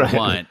 if it's what you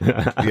want.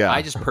 Yeah.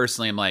 I just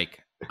personally am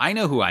like, I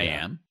know who I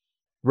am.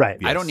 Right.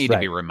 I don't need to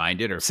be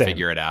reminded or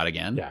figure it out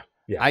again. Yeah.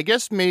 I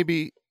guess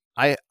maybe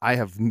I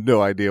have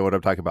no idea what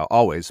I'm talking about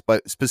always,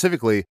 but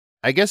specifically,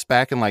 I guess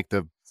back in like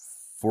the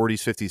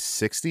 40s, 50s,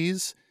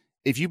 60s,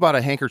 if you bought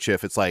a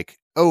handkerchief, it's like,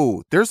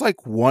 oh, there's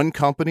like one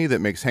company that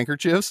makes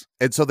handkerchiefs,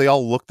 and so they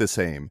all look the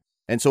same.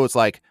 And so it's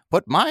like,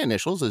 but my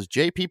initials is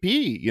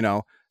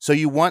JPP, So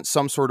you want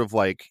some sort of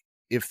like,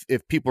 if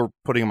people are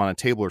putting them on a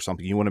table or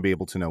something, you want to be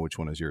able to know which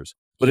one is yours.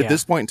 But at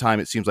this point in time,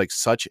 it seems like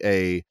such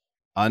a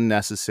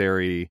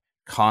unnecessary,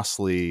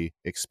 costly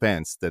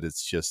expense that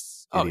it's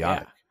just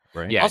idiotic.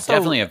 Right? Yeah, also,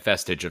 definitely a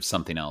vestige of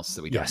something else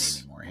that we don't need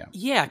anymore.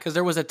 Yeah, because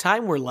there was a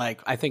time where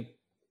I think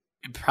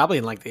probably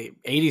in like the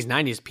 80s,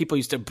 90s, people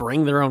used to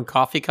bring their own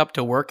coffee cup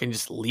to work and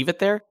just leave it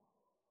there.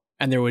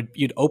 And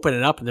you'd open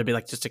it up and there'd be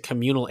like just a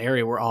communal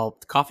area where all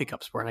the coffee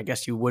cups were. And I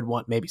guess you would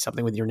want maybe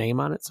something with your name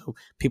on it so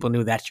people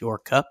knew that's your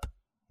cup.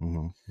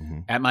 Mm-hmm, mm-hmm.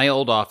 At my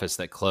old office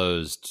that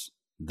closed,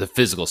 the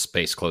physical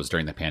space closed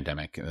during the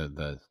pandemic.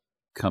 The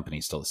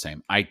company's still the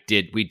same.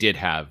 We did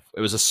have,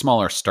 it was a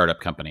smaller startup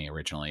company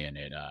originally. And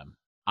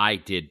I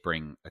did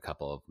bring a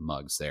couple of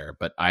mugs there,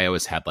 but I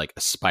always had like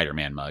a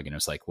Spider-Man mug. And it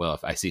was like, well,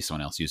 if I see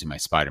someone else using my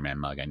Spider-Man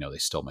mug, I know they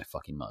stole my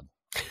fucking mug.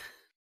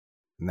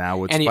 Now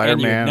with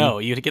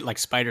Spider-Man, you'd get like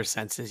spider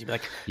senses. You'd be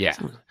like, yeah,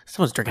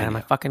 someone's drinking out of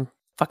my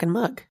fucking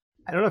mug.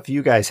 I don't know if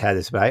you guys had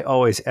this, but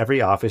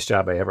every office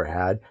job I ever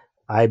had,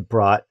 I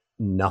brought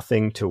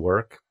nothing to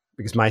work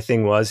because my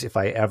thing was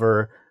I've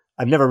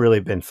never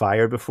really been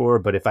fired before,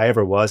 but if I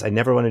ever was, I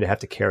never wanted to have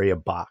to carry a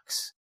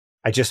box.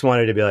 I just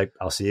wanted to be like,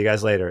 I'll see you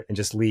guys later and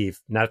just leave,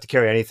 not have to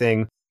carry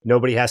anything.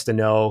 Nobody has to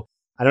know.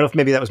 I don't know if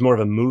maybe that was more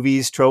of a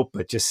movies trope,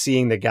 but just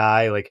seeing the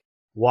guy like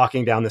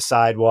walking down the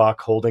sidewalk,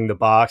 holding the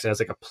box, and has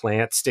like a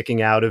plant sticking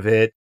out of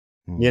it.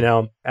 I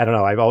don't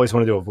know. I've always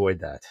wanted to avoid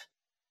that.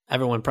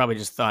 Everyone probably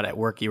just thought at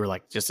work you were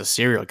like just a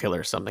serial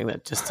killer or something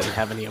that just didn't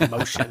have any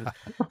emotion.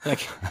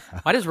 Like,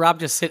 why does Rob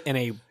just sit in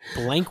a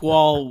blank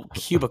wall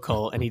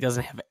cubicle and he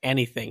doesn't have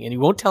anything and he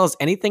won't tell us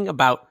anything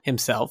about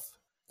himself?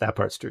 That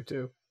part's true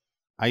too.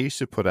 I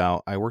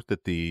worked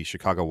at the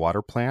Chicago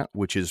water plant,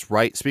 which is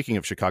speaking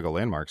of Chicago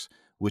landmarks,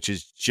 which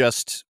is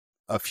just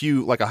a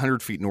few, like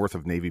 100 feet north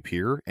of Navy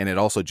Pier, and it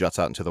also juts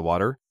out into the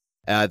water.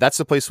 That's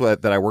the place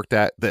that I worked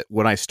at, that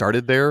when I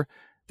started there,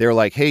 they're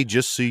like, hey,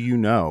 just so you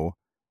know,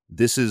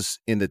 this is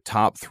in the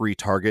top 3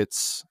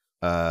 targets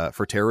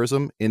for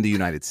terrorism in the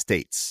United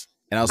States.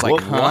 And I was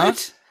like,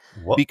 what?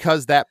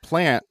 Because that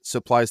plant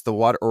supplies the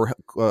water or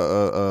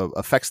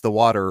affects the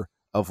water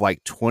of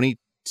like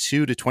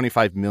 22 to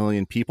 25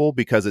 million people,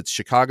 because it's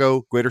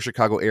Chicago, greater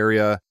Chicago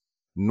area,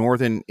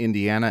 northern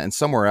Indiana, and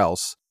somewhere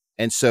else.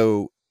 And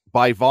so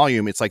by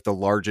volume, it's like the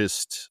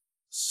largest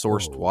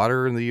sourced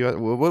water in the U.S.,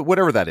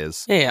 whatever that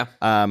is. Yeah.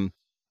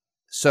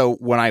 So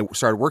when I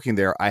started working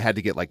there, I had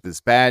to get like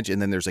this badge,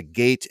 and then there's a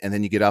gate, and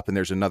then you get up and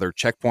there's another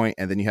checkpoint,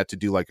 and then you have to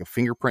do like a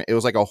fingerprint. It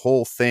was like a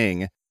whole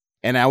thing.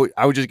 And I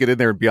would just get in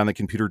there and be on the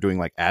computer doing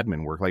like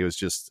admin work. Like, it was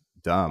just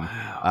dumb.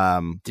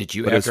 Wow. Did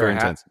you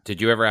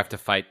ever have to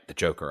fight the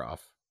Joker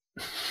off?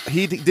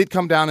 He did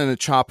come down in a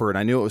chopper, and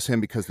I knew it was him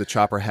because the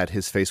chopper had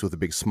his face with a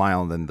big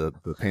smile, and then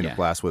the pane of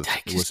glass was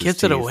just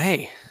gives it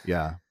away.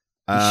 Yeah.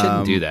 You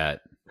shouldn't do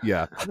that.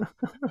 Yeah.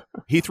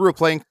 He threw a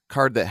playing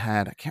card that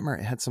had, I can't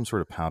remember, it had some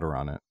sort of powder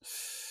on it.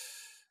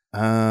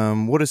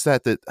 What is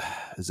that?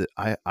 Is it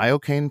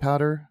iocane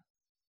powder?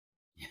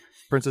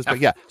 Princess, but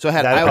yeah. So it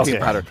had iocane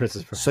powder.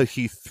 So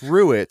he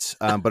threw it,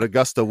 but a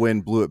gust of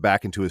wind blew it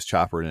back into his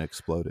chopper and it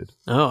exploded.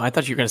 Oh, I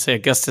thought you were going to say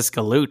Augustus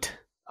Galoot.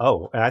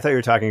 Oh, and I thought you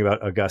were talking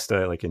about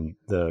Augusta, like in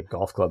the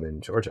golf club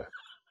in Georgia.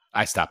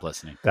 I stopped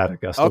listening. That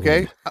Augusta.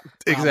 Okay,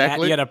 exactly. Matt,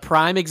 you had a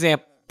prime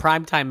example.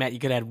 Prime time, Matt. You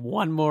could add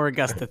one more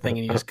Augusta thing,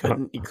 and you just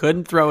couldn't. You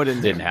couldn't throw it in.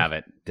 Didn't have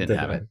it.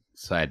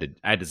 So I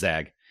had to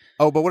zag.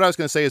 Oh, but what I was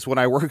going to say is when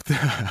I worked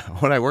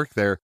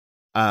there,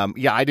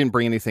 I didn't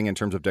bring anything in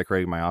terms of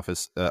decorating my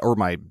office or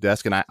my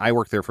desk, and I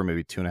worked there for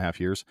maybe 2.5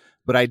 years.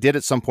 But I did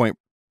at some point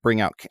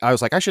bring out. I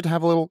was like, I should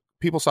have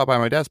people stop by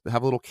my desk, but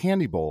have a little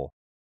candy bowl.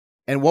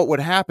 And what would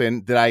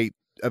happen that I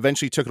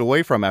eventually took it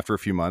away from after a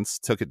few months,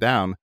 took it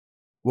down.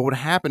 What would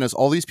happen is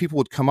all these people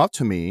would come up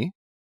to me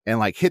and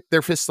like hit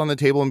their fists on the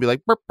table and be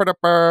like, burr, burr,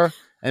 burr,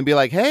 and be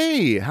like,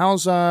 hey,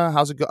 how's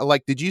it go?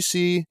 Like, did you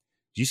see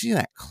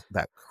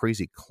that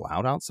crazy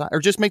cloud outside? Or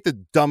just make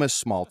the dumbest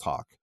small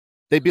talk.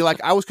 They'd be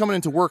like, I was coming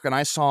into work and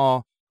I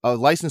saw a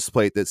license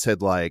plate that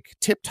said like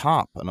tip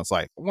top. And I was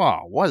like,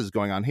 wow, what is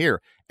going on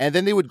here? And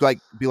then they would like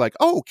be like,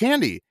 oh,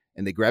 candy.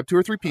 And they grab 2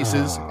 or 3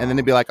 pieces and then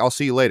they'd be like, I'll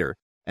see you later.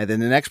 And then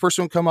the next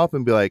person would come up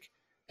and be like,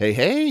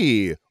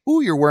 hey,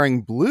 ooh, you're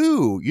wearing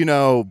blue. You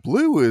know,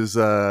 blue is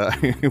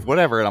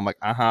whatever. And I'm like,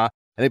 uh-huh.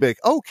 And they'd be like,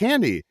 oh,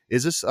 candy.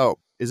 Is this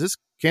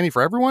candy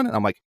for everyone? And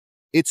I'm like,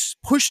 it's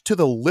pushed to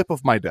the lip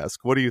of my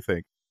desk. What do you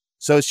think?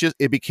 So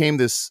it became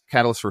this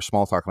catalyst for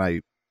small talk,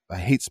 and I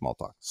hate small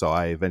talk. So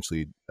I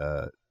eventually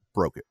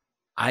broke it.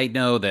 I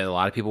know that a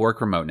lot of people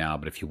work remote now,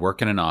 but if you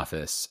work in an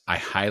office, I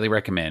highly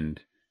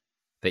recommend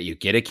that you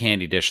get a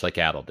candy dish like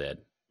Adel did.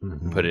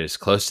 Mm-hmm. Put it as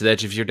close to the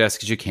edge of your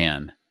desk as you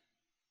can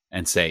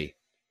and say,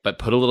 but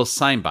put a little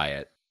sign by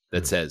it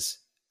that says,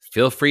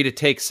 feel free to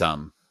take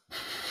some,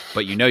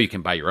 but you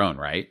can buy your own,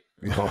 right?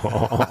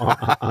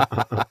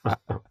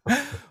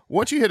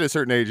 Once you hit a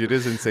certain age, it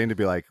is insane to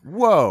be like,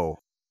 whoa,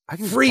 I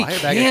can free buy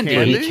a bag of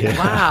candy?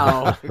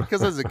 Wow.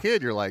 Because as a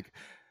kid, you're like,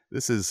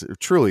 this is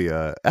truly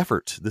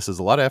effort. This is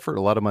a lot of effort,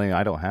 a lot of money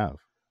I don't have.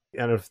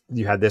 I don't know if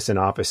you had this in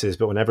offices,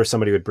 but whenever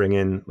somebody would bring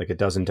in like a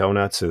dozen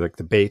donuts or like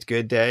the baked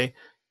good day,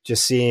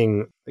 just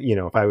seeing,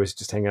 if I was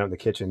just hanging out in the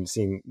kitchen,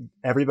 seeing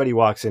everybody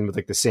walks in with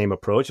like the same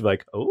approach of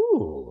like,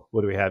 oh,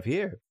 what do we have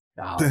here?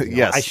 Oh,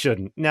 yes. I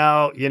shouldn't.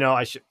 No,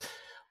 I should.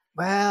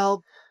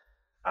 Well,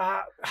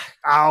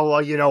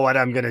 well, you know what?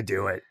 I'm going to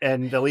do it.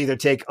 And they'll either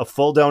take a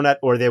full donut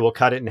or they will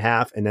cut it in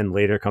half and then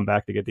later come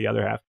back to get the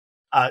other half.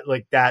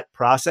 Like that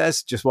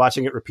process, just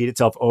watching it repeat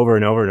itself over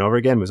and over and over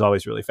again was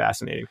always really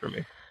fascinating for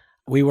me.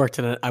 When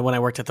I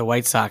worked at the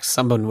White Sox,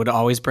 someone would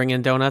always bring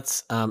in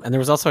donuts. And there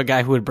was also a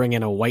guy who would bring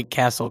in a White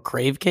Castle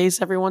Crave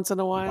case every once in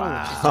a while.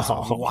 Wow. Which is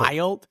just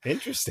wild.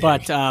 Interesting.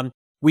 But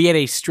we had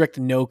a strict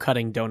no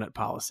cutting donut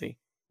policy.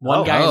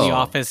 One guy in the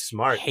office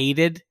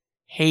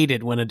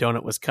hated when a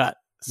donut was cut.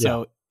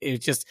 So it was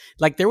just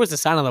like there was a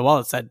sign on the wall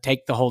that said,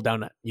 take the whole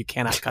donut. You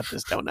cannot cut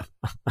this donut.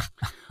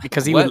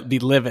 Because he would be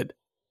livid.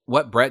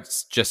 What Brett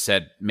just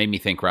said made me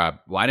think, Rob,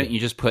 why don't you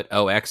just put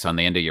OX on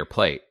the end of your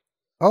plate?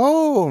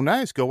 Oh,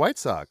 nice. Go White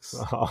Sox.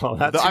 Oh,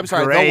 the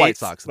White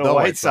Sox. The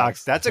White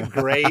Sox. That's a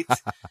great.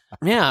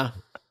 Yeah.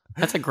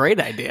 That's a great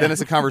idea. Then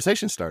it's a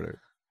conversation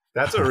starter.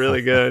 That's a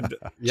really good.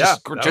 Yeah.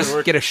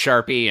 Just get a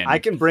Sharpie. And I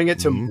can bring it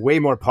to way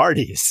more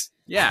parties.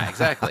 Yeah,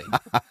 exactly.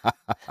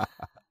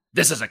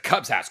 This is a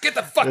Cubs house. Get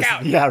the fuck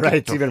out. Yeah, right.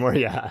 It's even more.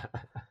 Yeah.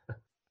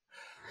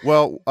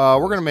 Well, we're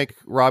going to make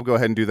Rob go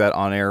ahead and do that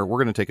on air. We're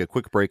going to take a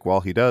quick break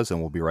while he does, and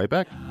we'll be right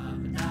back.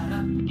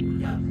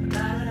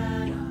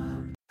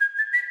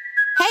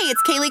 Hey,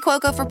 it's Kaylee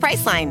Cuoco for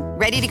Priceline.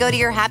 Ready to go to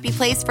your happy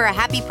place for a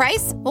happy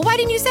price? Well, why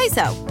didn't you say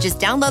so? Just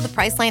download the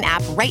Priceline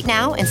app right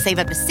now and save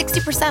up to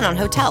 60% on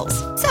hotels.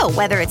 So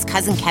whether it's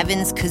Cousin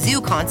Kevin's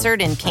Kazoo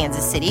Concert in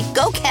Kansas City,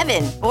 go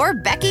Kevin, or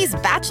Becky's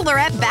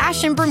Bachelorette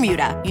Bash in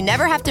Bermuda, you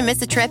never have to miss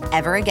a trip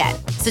ever again.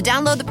 So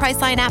download the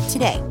Priceline app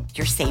today.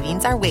 Your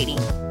savings are waiting.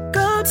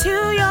 Go to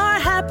your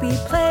happy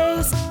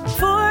place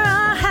for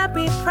a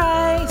happy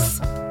price.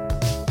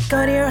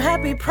 Go to your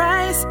happy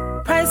price,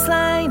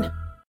 Priceline.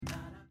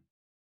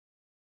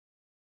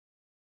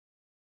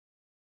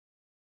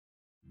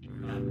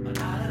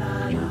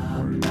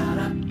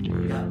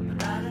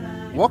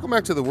 Welcome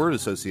back to the Word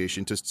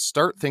Association. To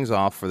start things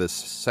off for this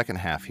second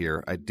half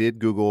here, I did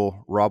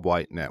Google Rob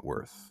White net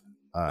worth.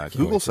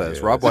 Google says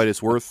Rob White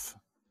is worth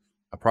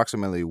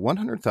approximately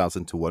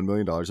 $100,000 to $1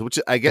 million, which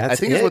I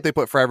think is what they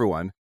put for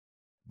everyone.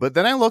 But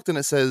then I looked and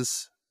it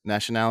says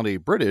nationality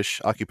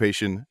British,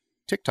 occupation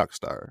TikTok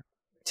star.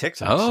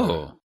 TikTok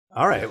star.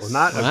 All right. Well,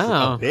 not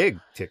a big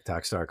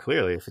TikTok star,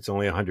 clearly, if it's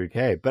only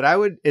 100K. But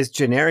as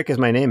generic as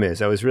my name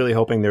is, I was really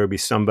hoping there would be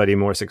somebody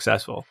more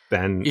successful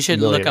than you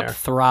should look up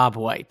Throb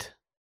White.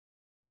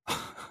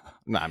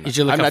 No, I'm not. You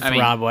should look up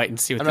Throb White and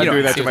see what I'm not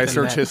doing that to my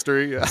search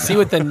history. Yeah. See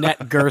what the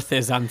net girth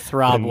is on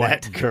Throb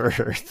White. Net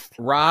girth.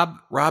 Rob,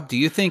 do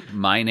you think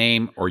my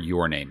name or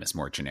your name is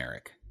more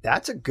generic?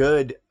 That's a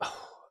good.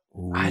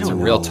 It's a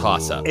real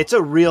toss-up. It's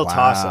a real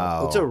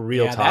toss-up. It's a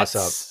real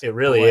toss-up. It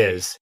really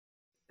is.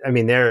 I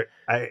mean, I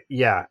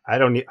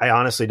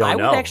honestly don't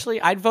know.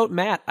 I'd vote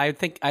Matt. I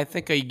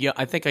think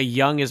a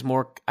young is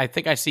more. I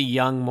think I see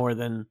young more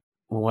than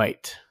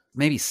White.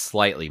 Maybe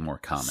slightly more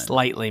common.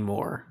 Slightly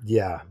more.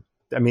 Yeah.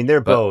 I mean,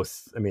 they're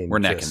both. I mean, we're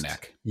neck and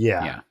neck.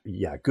 Yeah.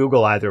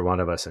 Google either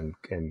one of us and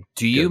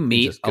do you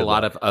meet a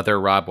lot of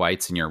other Rob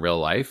Whites in your real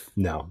life?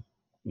 No.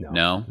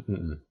 No.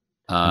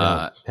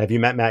 Have you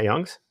met Matt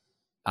Youngs?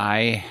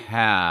 I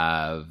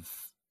have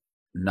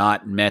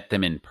not met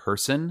them in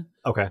person.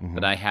 Okay.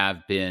 But I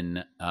have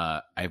been,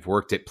 I've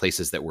worked at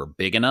places that were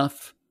big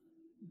enough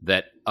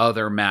that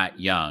other Matt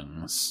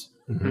Youngs,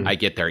 I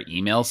get their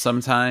emails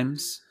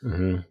sometimes.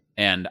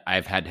 And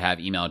I've had to have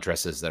email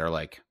addresses that are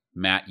like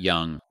Matt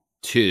Young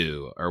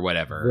 2 or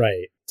whatever.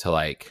 Right. To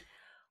like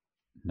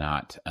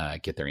not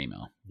get their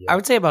email. Yeah. I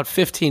would say about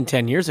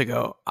 10 years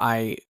ago,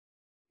 I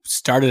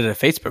started a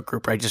Facebook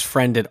group where I just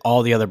friended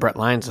all the other Brett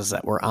Lyonses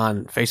that were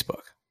on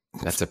Facebook.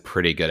 That's a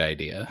pretty good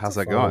idea. How's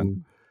that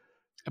going?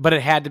 But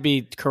it had to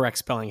be correct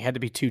spelling. It had to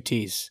be 2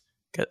 T's.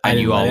 And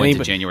you all went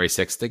to January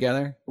 6th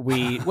together?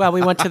 We went on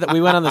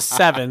the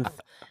 7th.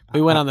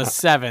 We went on the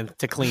 7th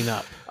to clean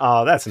up.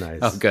 Oh, that's nice.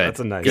 Oh, good. That's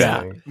a nice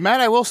thing. thing. Matt,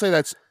 I will say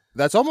that's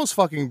That's almost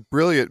fucking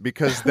brilliant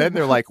because then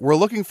they're like, we're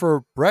looking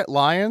for Brett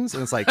Lyons.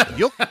 And it's like,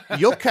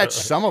 you'll catch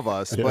some of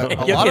us, but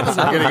a lot of us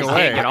are getting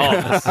away.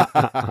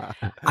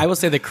 I will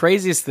say the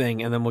craziest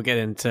thing, and then we'll get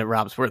into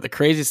Rob's word. The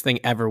craziest thing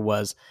ever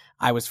was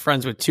I was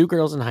friends with 2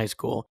 girls in high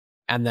school.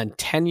 And then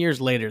 10 years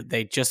later,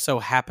 they just so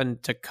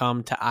happened to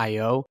come to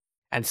I.O.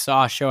 and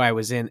saw a show I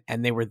was in.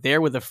 And they were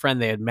there with a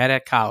friend they had met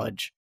at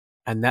college.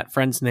 And that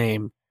friend's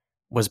name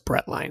was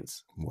Brett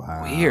Lyons.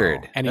 Wow.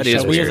 Weird. And he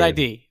showed me his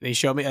ID. They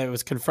showed me, it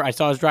was confirmed. I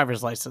saw his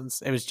driver's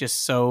license. It was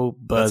just so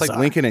bizarre. That's like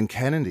Lincoln and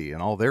Kennedy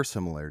and all their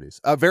similarities.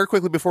 Very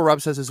quickly before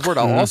Rob says his word,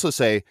 I'll also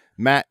say,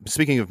 Matt,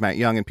 speaking of Matt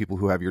Young and people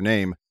who have your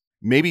name,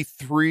 maybe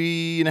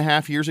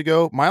 3.5 years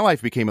ago, my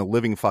life became a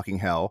living fucking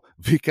hell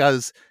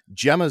because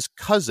Gemma's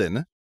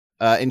cousin,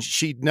 and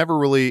she'd never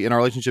really, in our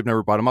relationship,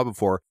 never brought him up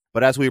before,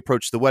 but as we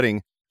approached the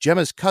wedding,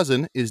 Gemma's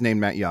cousin is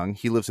named Matt Young.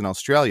 He lives in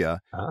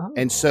Australia. Oh.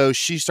 And so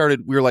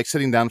we were like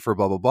sitting down for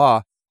blah, blah,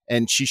 blah.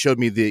 And she showed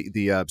me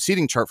the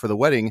seating chart for the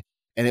wedding.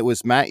 And it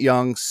was Matt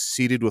Young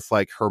seated with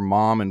like her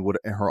mom and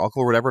her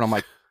uncle or whatever. And I'm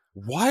like,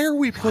 why are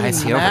we putting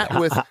Matt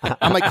with,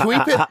 I'm like, can we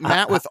put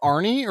Matt with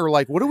Arnie? Or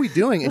like, what are we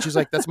doing? And she's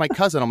like, that's my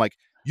cousin. I'm like,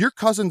 your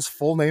cousin's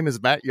full name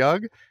is Matt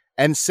Young?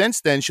 And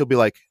since then she'll be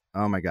like,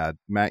 oh my God,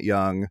 Matt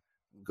Young,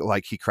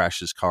 like he crashed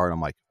his car. And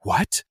I'm like,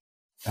 what?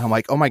 And I'm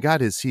like, oh my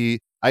God, is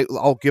he?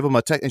 I'll give him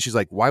a text. And she's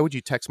like, why would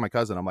you text my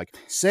cousin? I'm like,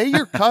 say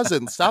your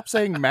cousin. Stop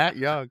saying Matt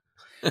Young.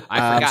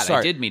 I forgot.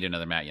 I did meet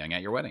another Matt Young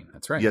at your wedding.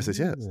 That's right. Yes.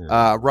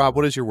 Rob,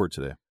 what is your word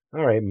today?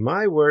 All right.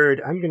 My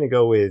word, I'm going to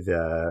go with,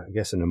 I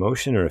guess, an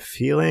emotion or a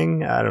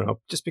feeling. I don't know.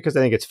 Just because I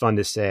think it's fun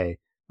to say.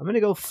 I'm going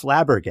to go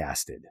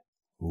flabbergasted.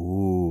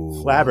 Ooh.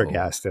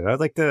 Flabbergasted.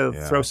 I'd like to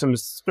throw some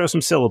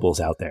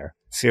syllables out there.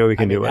 See what we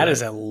can do with it. That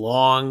is a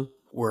long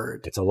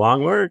word. It's a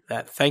long word.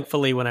 That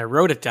thankfully, when I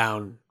wrote it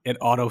down, it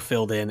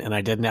auto-filled in and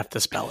I didn't have to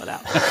spell it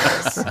out.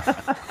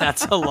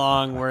 That's a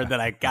long word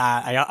that I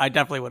got. I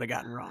definitely would have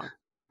gotten wrong.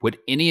 Would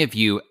any of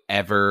you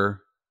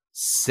ever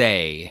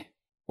say,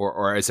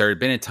 or has there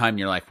been a time in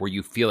your life where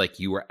you feel like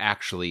you were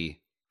actually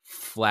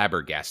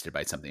flabbergasted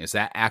by something? Is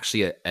that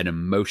actually an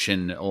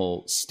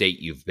emotional state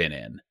you've been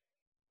in?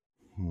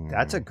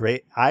 That's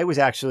I was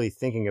actually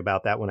thinking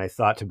about that when I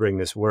thought to bring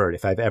this word,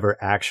 if I've ever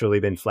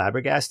actually been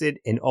flabbergasted,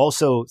 and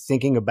also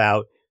thinking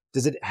about,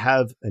 does it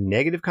have a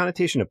negative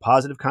connotation, a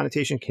positive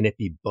connotation? Can it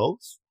be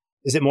both?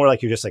 Is it more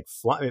like you're just like,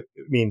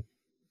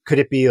 could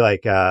it be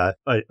like a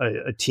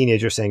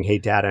teenager saying, hey,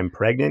 Dad, I'm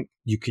pregnant?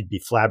 You could be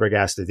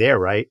flabbergasted there,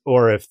 right?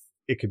 Or if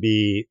it could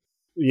be,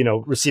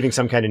 receiving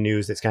some kind of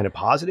news that's kind of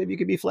positive, you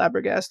could be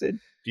flabbergasted.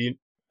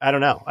 I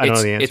don't know. I don't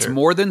know the answer. It's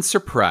more than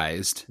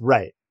surprised.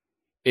 Right.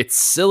 It's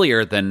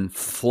sillier than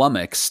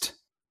flummoxed.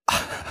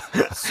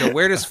 So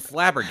where does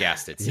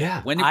flabbergasted sit?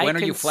 Yeah. When are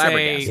you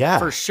flabbergasted? Yeah.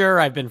 For sure,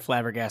 I've been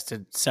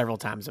flabbergasted several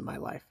times in my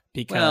life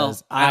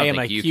because I am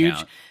a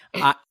huge.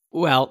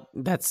 Well,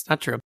 that's not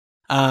true.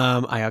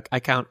 I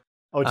count.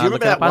 Oh, do you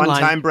remember that one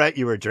time, Brett,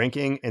 you were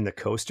drinking and the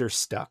coaster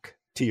stuck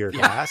to your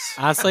glass?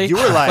 Honestly, you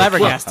were like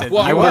flabbergasted.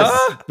 I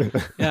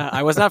was. Yeah,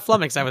 I was not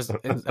flummoxed. I was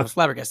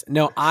flabbergasted.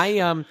 No,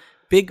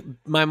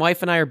 my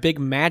wife and I are big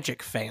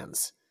magic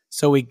fans.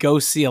 So we go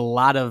see a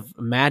lot of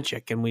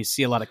magic, and we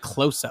see a lot of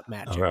close-up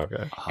magic. Oh,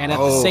 okay. And at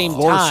the same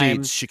time,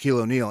 Shaquille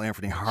O'Neal,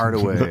 Anthony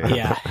Hardaway.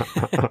 Yeah.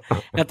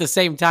 And at the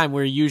same time,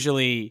 we're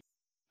usually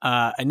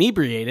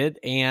inebriated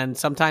and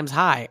sometimes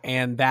high,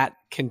 and that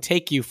can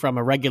take you from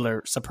a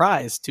regular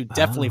surprise to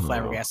definitely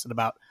flabbergasted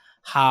about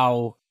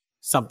how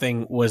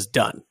something was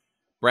done.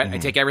 Brett, I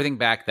take everything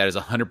back. That is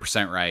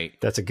 100% right.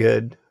 That's a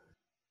good.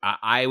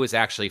 I was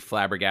actually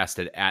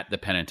flabbergasted at the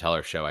Penn and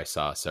Teller show I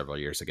saw several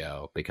years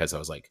ago because I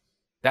was like,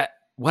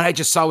 what I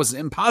just saw was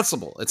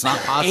impossible. It's not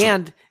possible.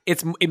 And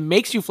it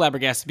makes you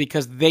flabbergasted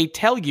because they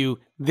tell you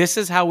this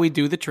is how we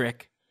do the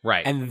trick.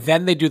 Right. And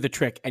then they do the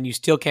trick and you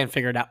still can't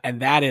figure it out. And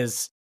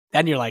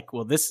then you're like,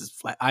 well, this is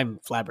I'm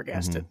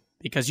flabbergasted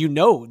because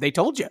they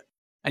told you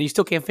and you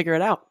still can't figure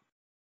it out.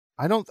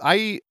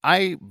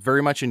 I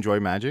very much enjoy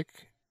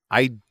magic.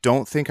 I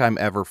don't think I'm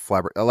ever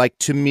flabbergasted. Like,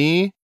 to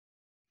me,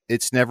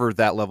 it's never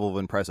that level of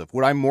impressive.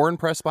 What I'm more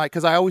impressed by,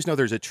 because I always know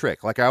there's a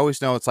trick. Like, I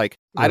always know it's like,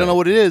 I don't know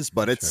what it is,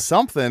 but it's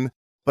something.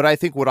 But I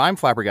think what I'm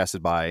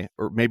flabbergasted by,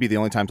 or maybe the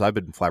only times I've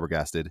been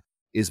flabbergasted,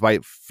 is by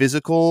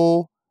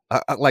physical,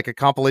 like a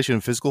compilation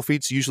of physical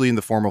feats, usually in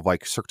the form of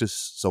like Cirque du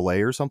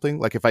Soleil or something.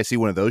 Like if I see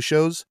one of those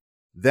shows,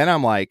 then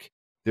I'm like,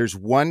 there's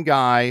one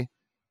guy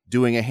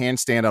doing a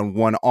handstand on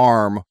one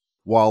arm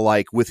while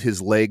like with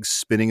his legs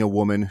spinning a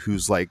woman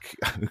who's like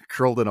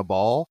curled in a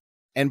ball.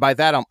 And by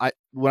that,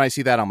 when I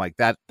see that, I'm like,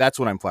 that's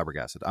when I'm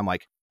flabbergasted. I'm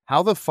like,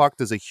 how the fuck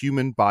does a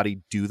human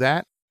body do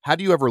that? How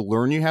do you ever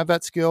learn you have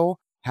that skill?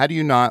 How do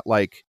you not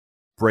like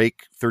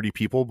break 30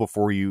 people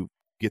before you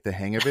get the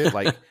hang of it?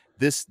 Like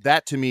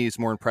that to me is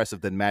more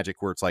impressive than magic,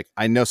 where it's like,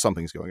 I know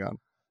something's going on.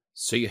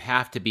 So you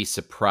have to be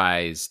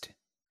surprised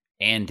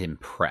and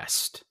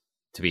impressed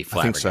to be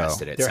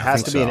flabbergasted. So. There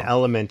has to be an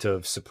element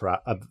of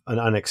surprise, of an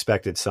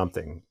unexpected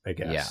something, I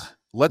guess. Yeah.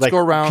 Let's go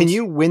around. Can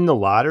you win the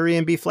lottery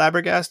and be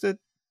flabbergasted?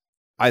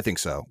 I think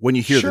so. When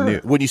you hear Sure. the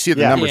news, when you see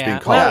the numbers being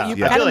called, Well,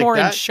 you're I kind feel of like more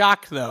in that-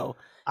 shock, though.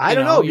 I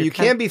don't know. you're You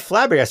kind can't be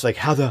flabbergasted. Like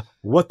how the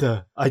what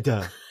the I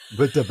the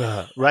with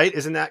the right?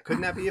 Couldn't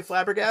that be a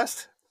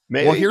flabbergast?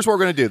 Maybe. Well, here's what we're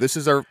going to do. This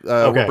is our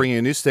we're bringing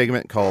a new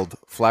segment called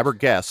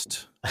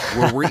Flabbergast,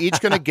 where we're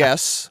each going to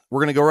guess. We're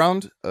going to go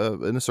around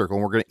in a circle,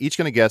 and we're each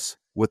going to guess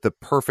what the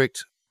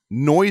perfect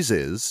noise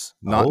is.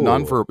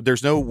 Non-verbal.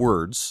 There's no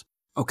words.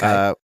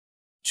 Okay.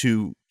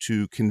 To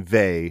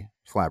convey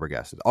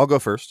flabbergasted. I'll go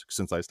first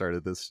since I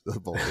started this.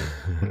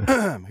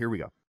 Here we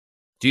go.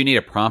 Do you need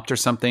a prompt or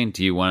something?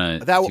 Do you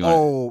want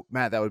to?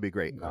 Matt, that would be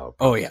great.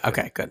 Oh yeah.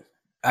 Okay. Good.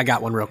 I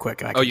got one real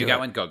quick. You got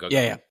one? Go.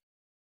 Yeah.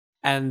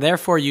 And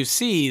therefore, you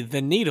see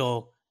the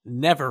needle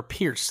never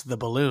pierce the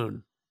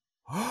balloon.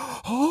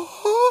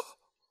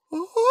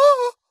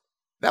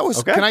 That was.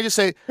 Okay. Can I just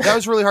say that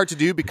was really hard to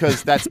do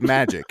because that's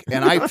magic,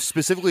 and I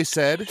specifically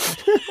said.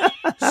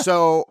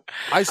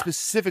 I'm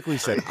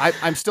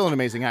still an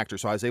amazing actor,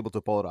 so I was able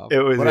to pull it off.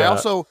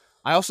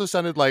 I also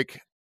sounded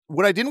like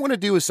what I didn't want to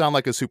do is sound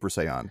like a Super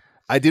Saiyan.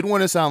 I didn't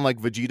want to sound like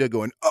Vegeta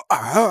going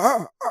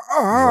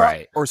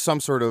right or some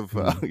sort of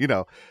like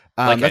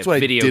that's a what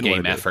video I did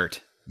game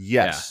effort.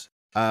 Yes.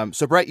 Yeah.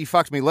 So Brett, you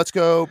fucked me. Let's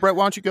go. Brett,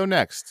 why don't you go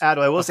next?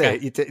 I will say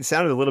it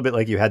sounded a little bit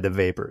like you had the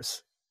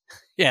vapors.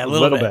 Yeah, a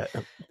little bit.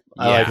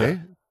 I like it.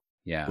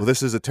 Yeah. Well,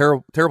 this is a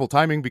terrible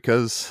timing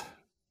because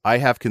I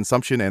have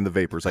consumption and the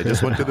vapors. I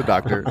just went to the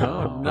doctor.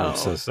 Oh no! I'm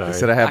so sorry. I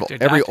said I have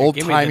every Doctor, old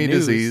give me timey the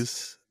news.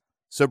 disease.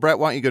 So Brett,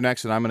 why don't you go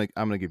next, and I'm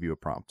gonna give you a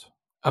prompt.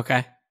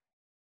 Okay.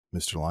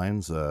 Mr.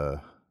 Lyons,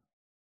 I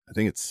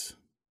think it's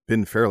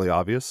been fairly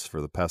obvious for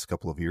the past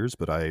couple of years,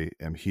 but I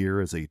am here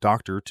as a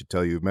doctor to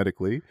tell you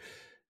medically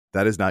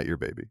that is not your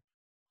baby.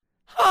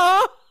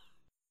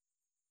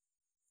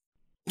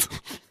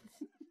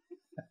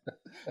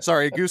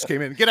 Sorry, a goose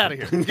came in. Get out of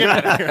here. Get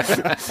out of here.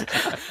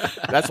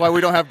 That's why we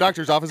don't have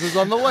doctor's offices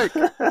on the lake.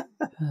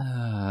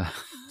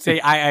 See,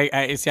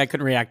 I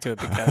couldn't react to it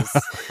because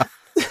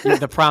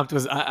the prompt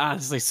was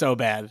honestly so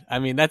bad. I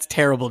mean, that's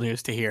terrible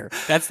news to hear.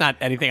 That's not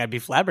anything I'd be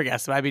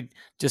flabbergasted. I'd be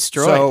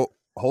destroyed. So,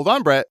 hold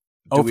on, Brett.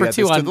 Do we add this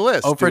to the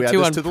list? 0 for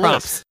 2 on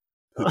prompts.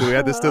 Do we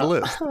add this to the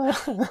list?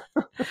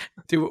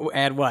 To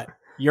add what?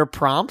 Your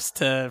prompts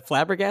to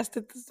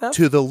flabbergasted stuff?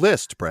 To the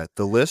list, Brett.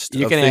 The list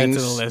you of can things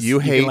add it to the list. you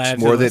hate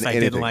more than anything. I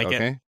didn't like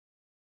okay? it.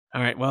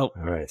 All right. Well,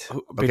 all right.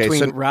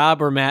 Between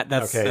Rob or Matt,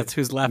 that's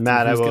who's left.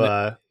 Matt,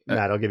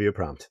 Matt, I'll give you a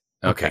prompt.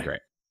 Okay, great.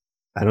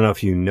 I don't know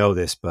if you know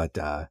this, but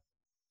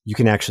you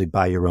can actually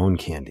buy your own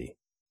candy.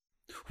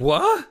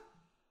 What?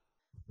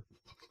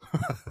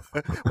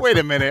 Wait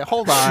a minute.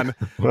 Hold on.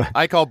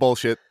 I call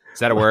bullshit. Is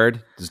that a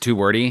word? Is it too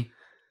wordy?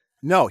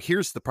 No,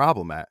 here's the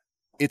problem, Matt.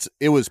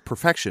 It was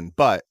perfection,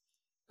 but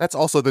that's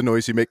also the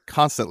noise you make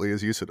constantly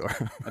as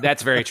Usador.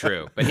 That's very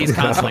true, but he's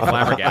constantly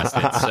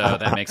flabbergasted, so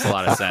that makes a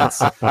lot of sense.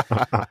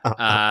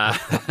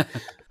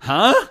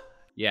 Huh?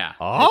 Yeah,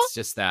 it's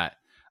just that.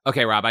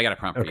 Okay, Rob, I got a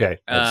prompt for you. Okay,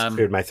 I just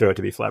cleared my throat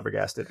to be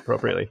flabbergasted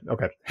appropriately.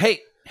 Okay.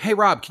 Hey,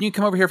 Rob, can you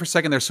come over here for a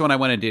second? There's someone I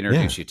wanted to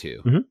introduce you to.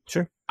 Mm-hmm,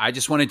 sure. I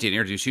just wanted to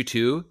introduce you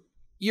to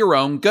your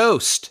own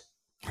ghost.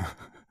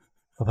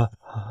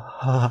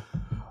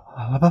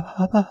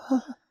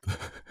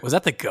 Was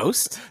that the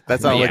ghost?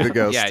 That's not like the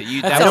ghost. Yeah,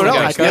 I don't know.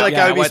 I feel like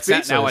I would be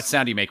speechless. Now what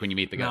sound do you make when you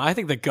meet the ghost? No, I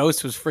think the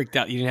ghost was freaked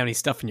out. You didn't have any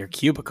stuff in your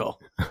cubicle.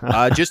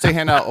 Just to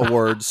hand out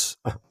awards,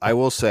 I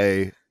will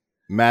say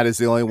Matt is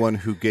the only one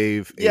who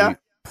gave a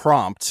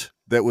prompt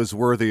that was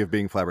worthy of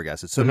being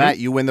flabbergasted. So, Matt,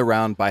 you win the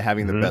round by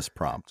having the best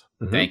prompt.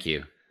 Mm-hmm. Thank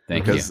you.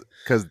 Because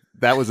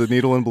that was a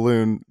needle and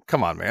balloon.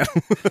 Come on, man.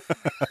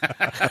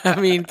 I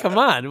mean, come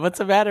on. What's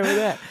the matter with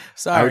that?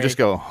 Sorry. I would just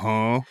go,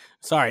 huh?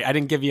 Sorry, I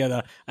didn't give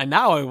you and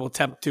now I will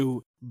attempt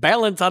to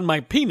balance on my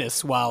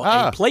penis while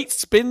a plate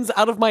spins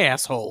out of my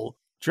asshole.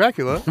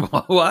 Dracula.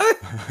 What?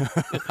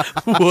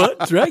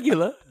 What?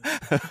 Dracula?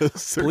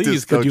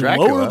 Please, could you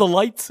lower the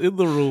lights in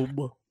the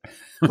room?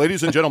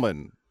 Ladies and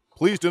gentlemen,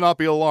 please do not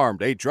be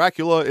alarmed. A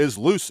Dracula is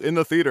loose in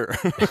the theater.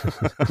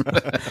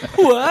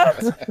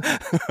 What?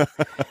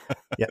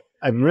 Yeah,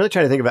 I'm really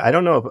trying to think of it. I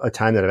don't know a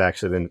time that I've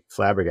actually been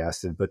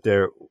flabbergasted, but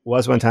there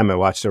was one time I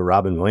watched a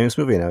Robin Williams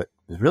movie and I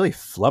was really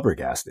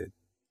flabbergasted.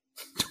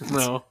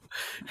 No.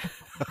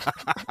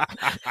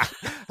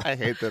 I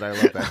hate that. I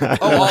love that.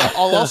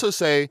 I'll also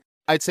say,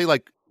 I'd say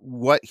like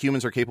what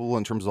humans are capable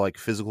in terms of like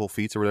physical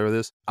feats or whatever it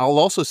is. I'll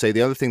also say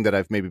the other thing that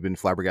I've maybe been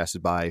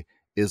flabbergasted by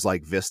is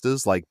like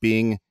vistas, like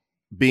being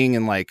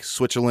in like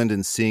Switzerland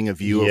and seeing a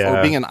view of,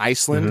 or being in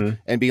Iceland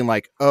and being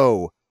like,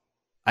 oh,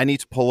 I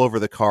need to pull over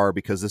the car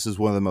because this is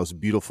one of the most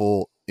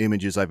beautiful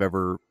images I've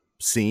ever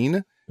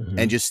seen.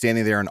 And just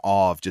standing there in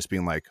awe of just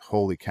being like,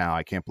 holy cow,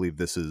 I can't believe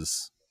this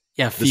is.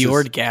 Yeah,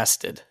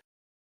 Fjordgasted.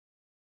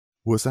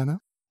 What's that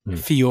now?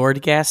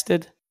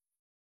 Fjordgasted.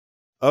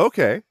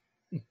 Okay.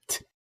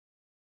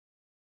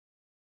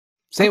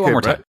 Say it one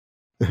more time.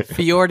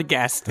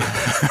 Fjordgasted.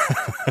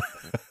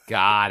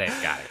 Got it.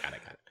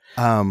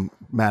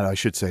 Matt, I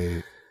should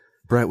say,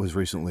 Brett was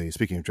recently,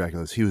 speaking of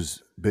Draculas, he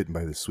was bitten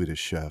by the Swedish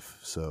chef,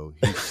 so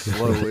he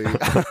slowly...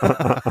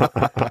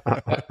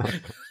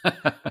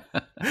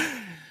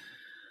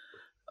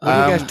 What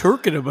are you guys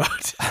talking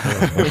about?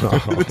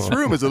 This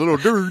room is a little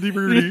dirty.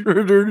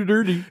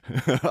 dirty.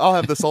 I'll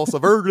have the salsa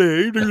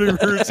verde.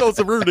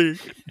 Salsa verde.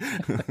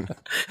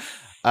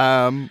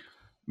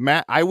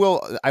 Matt, I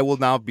will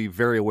now be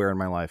very aware in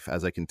my life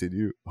as I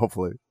continue,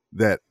 hopefully,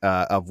 that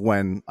of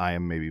when I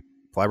am maybe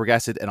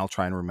flabbergasted, and I'll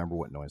try and remember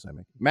what noise I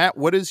make. Matt,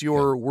 what is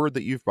your word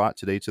that you've brought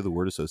today to the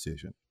word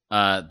association?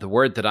 The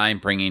word that I'm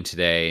bringing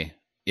today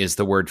is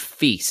the word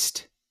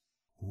feast.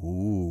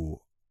 Ooh.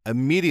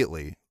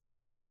 Immediately,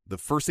 the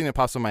first thing that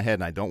pops in my head,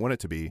 and I don't want it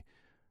to be,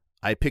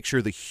 I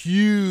picture the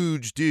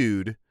huge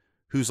dude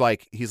he's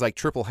like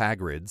triple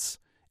Hagrid's,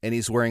 and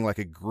he's wearing like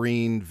a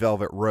green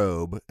velvet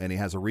robe, and he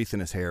has a wreath in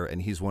his hair,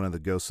 and he's one of the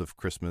ghosts of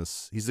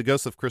Christmas. He's the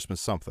ghost of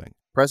Christmas something.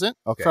 Present?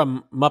 Okay.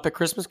 From Muppet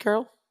Christmas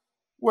Carol?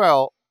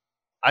 Well,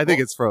 I think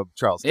it's from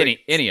Charles Dickens.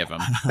 Any of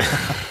them.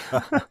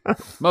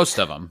 Most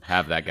of them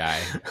have that guy.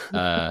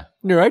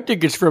 No, I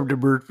think it's from the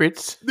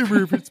Muppets.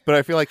 But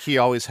I feel like he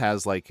always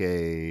has like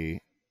a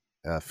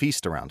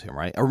feast around him,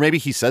 right? Or maybe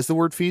he says the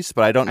word feast,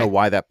 but I don't know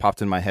why that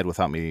popped in my head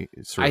without me.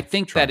 I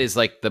think that is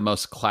like the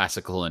most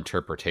classical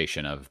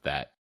interpretation of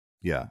that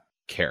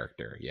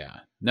character. Yeah.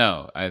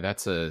 No,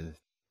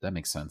 that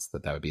makes sense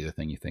that would be the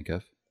thing you think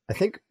of. I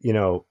think,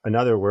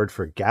 another word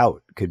for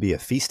gout could be a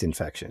feast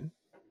infection.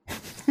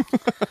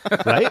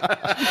 Right?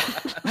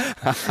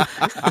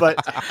 But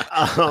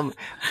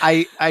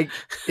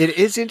it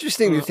is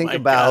interesting to think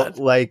about,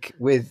 like,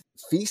 with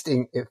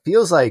feasting, it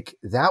feels like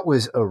that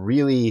was a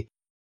really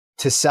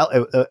to sell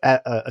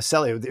a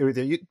sell.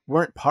 There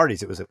weren't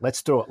parties. It was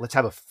let's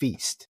have a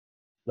feast.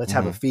 Let's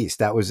have a feast.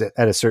 That was at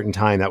a certain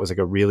time. That was like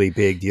a really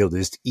big deal to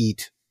just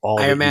eat all.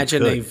 I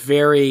imagine a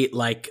very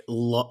like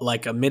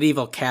a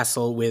medieval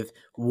castle with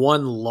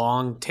one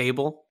long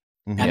table.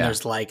 And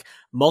there's like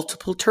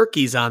multiple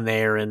turkeys on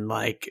there and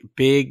like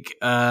big,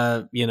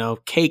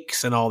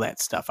 cakes and all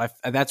that stuff.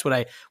 That's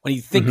what when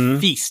you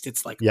think feast,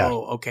 it's like,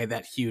 oh, okay,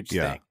 that huge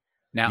thing.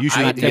 Now,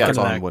 usually it's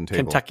on one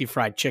table. Kentucky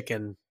Fried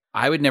Chicken.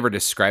 I would never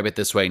describe it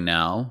this way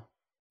now,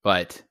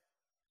 but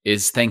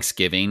is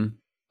Thanksgiving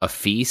a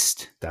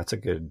feast? That's a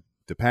good.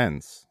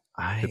 Depends.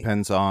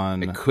 Depends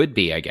on. It could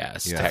be, I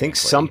guess. Yeah. I think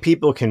some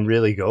people can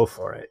really go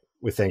for it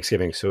with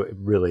Thanksgiving, so it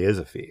really is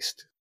a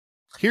feast.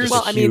 Here's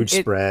a huge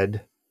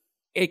spread.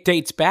 It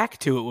dates back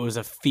to it was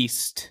a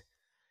feast.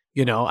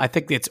 I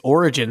think its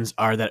origins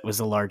are that it was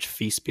a large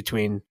feast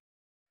between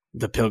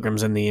the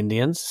Pilgrims and the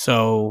Indians.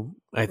 So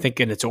I think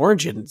in its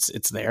origins,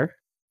 it's there.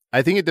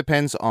 I think it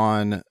depends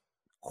on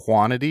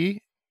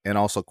quantity and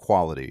also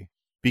quality.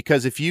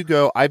 Because if you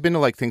go, I've been to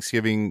like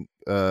Thanksgiving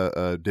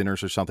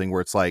dinners or something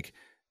where it's like,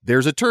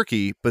 there's a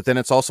turkey, but then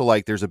it's also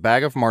like, there's a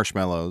bag of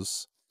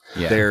marshmallows.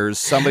 Yeah. There's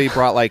somebody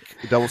brought like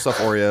double stuffed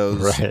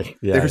Oreos. Right.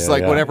 Yeah, there's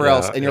whatever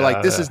else. And you're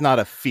like, this is not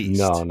a feast.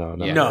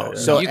 No.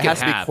 So it has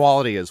to be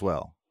quality as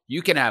well.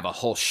 You can have a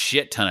whole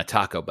shit ton of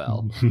Taco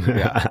Bell.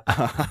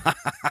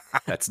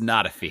 That's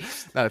not a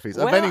feast. Not a feast.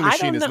 A vending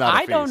machine is not a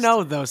feast. I don't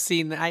know though.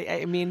 See,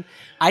 I mean,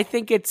 I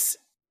think it's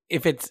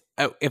if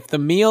the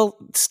meal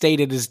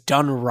stated is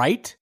done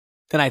right,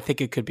 then I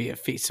think it could be a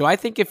feast. So I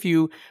think if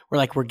you were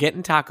like, we're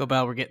getting Taco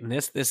Bell, we're getting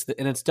this,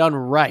 and it's done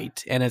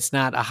right, and it's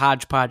not a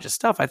hodgepodge of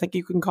stuff, I think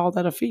you can call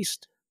that a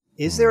feast.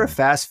 Is there a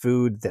fast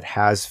food that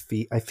has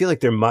feast? I feel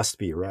like there must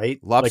be, right?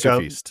 Lobster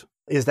Feast.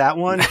 Is that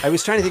one? I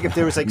was trying to think if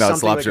there was like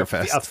something like a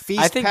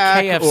feast I think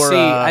pack KFC.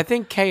 I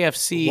think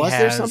KFC was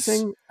there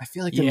something? I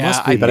feel like there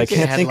must be, but I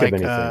can't think of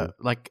anything.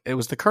 Like it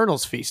was the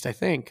Colonel's Feast, I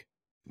think.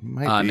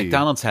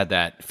 McDonald's had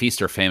that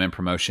feast or famine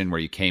promotion where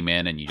you came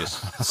in and you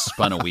just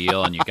spun a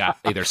wheel and you got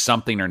either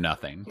something or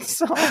nothing.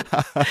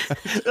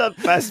 The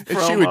best promo.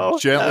 And she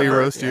would gently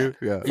roast you.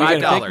 Yeah.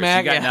 $5. Big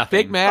Mac, you got nothing.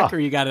 Big Mac, or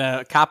you got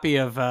a copy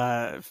of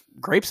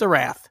Grapes of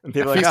Wrath. And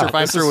people Feast or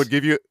Famster would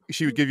give you.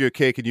 She would give you a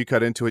cake and you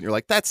cut into it and you're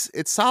like,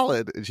 it's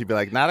solid. And she'd be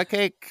like, not a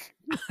cake.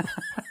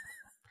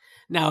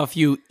 Now, if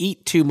you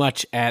eat too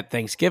much at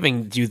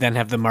Thanksgiving, do you then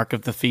have the mark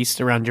of the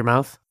feast around your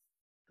mouth?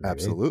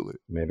 Absolutely.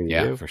 Maybe you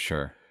do. For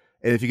sure.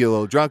 And if you get a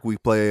little drunk, we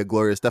play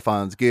Gloria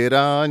Stefan's "Get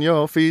on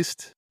Your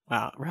Feast."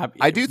 Wow, Rob,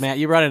 Matt,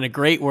 you brought in a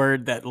great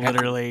word that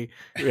literally,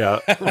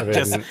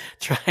 just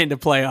trying to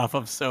play off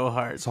of so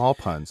hard. It's all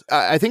puns.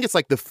 I think it's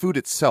like the food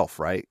itself,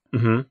 right?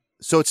 Mm-hmm.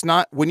 So it's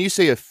not when you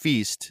say a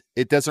feast,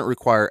 it doesn't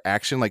require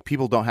action. Like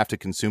people don't have to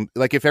consume.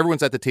 Like if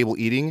everyone's at the table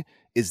eating,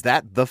 is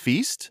that the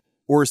feast,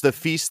 or is the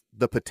feast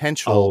the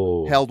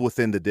potential held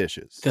within the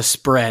dishes? The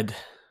spread.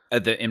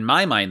 In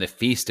my mind, the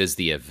feast is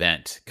the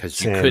event because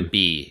you could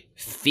be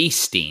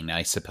feasting,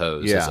 I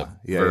suppose, as a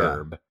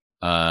verb.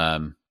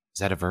 Is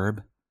that a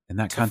verb in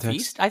that context?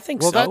 Feast? I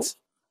think so.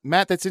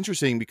 That's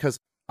interesting because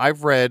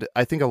I've read,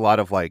 I think a lot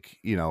of like,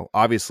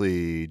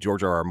 obviously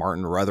George R.R.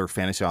 Martin or other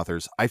fantasy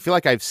authors. I feel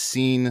like I've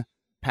seen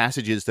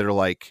passages that are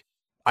like,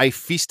 I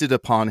feasted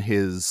upon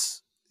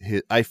his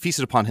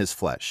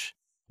flesh,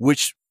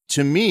 which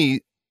to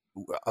me,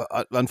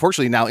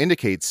 unfortunately now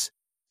indicates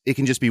it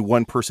can just be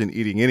one person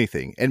eating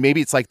anything. And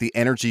maybe it's like the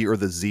energy or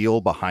the zeal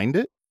behind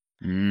it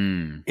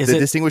that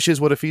distinguishes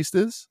what a feast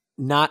is.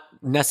 Not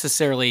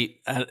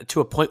necessarily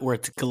to a point where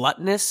it's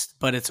gluttonous,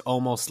 but it's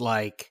almost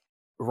like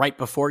right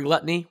before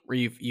gluttony, where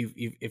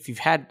if you've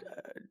had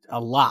a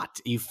lot,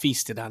 you've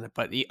feasted on it,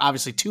 but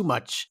obviously too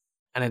much,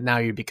 and then now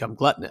you become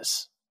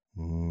gluttonous.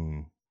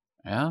 Mm.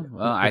 Yeah.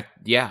 Well, I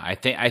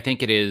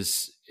think it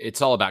is.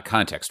 It's all about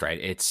context, right?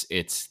 It's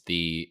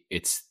the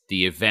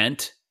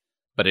event,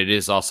 but it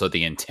is also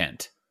the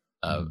intent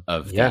of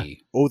the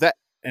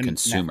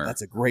consumer.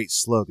 That's a great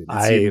slogan.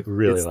 I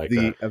really like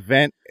the that.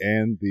 event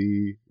and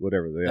the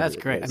whatever. That's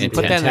great. I mean, Intent.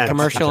 put that in the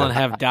commercial and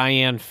have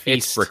Diane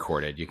Feast. It's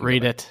recorded. You can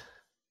read it.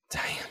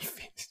 Diane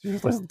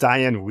Feast. Was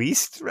Diane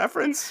Weist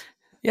reference?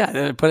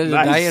 Yeah, put it in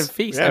Nice. Diane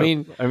Feast. Yeah.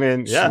 I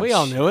mean, yeah. we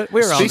all knew it.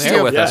 We were all She's there.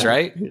 still with us,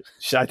 right?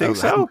 I think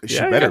so. She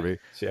better be.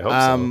 I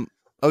hope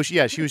so.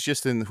 She was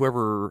just in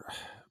whoever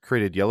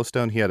created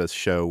Yellowstone. He had a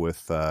show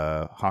with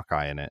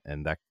Hawkeye in it,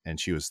 and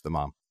she was the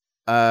mom.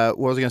 What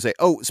was I going to say?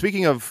 Oh,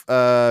 speaking of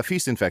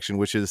feast infection,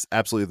 which is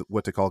absolutely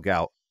what to call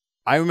gout.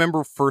 I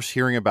remember first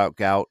hearing about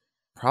gout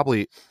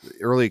probably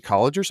early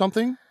college or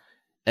something.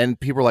 And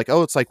people are like,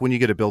 oh, it's like when you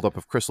get a buildup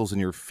of crystals in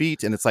your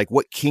feet. And it's like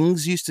what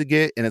kings used to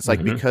get. And it's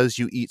like because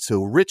you eat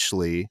so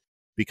richly,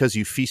 because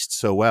you feast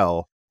so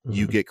well,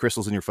 you get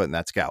crystals in your foot, and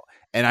that's gout.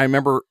 And I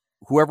remember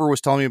whoever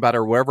was telling me about it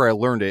or wherever I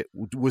learned it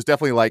was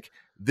definitely like,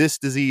 this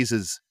disease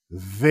is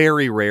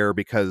very rare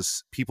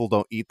because people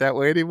don't eat that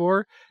way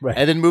anymore. Right.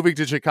 And then moving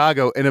to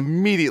Chicago and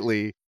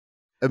immediately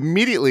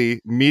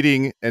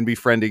meeting and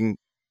befriending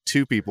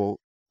two people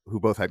who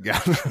both had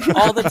gout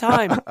all the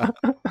time.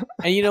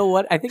 And you know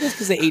what? I think it's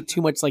because they ate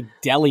too much like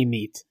deli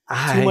meat,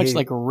 too much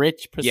like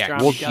rich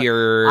pastrami.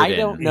 Cured. I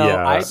don't know.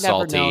 I've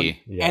salty. never known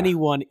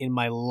anyone in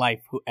my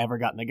life who ever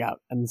gotten a gout.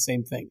 And the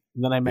same thing.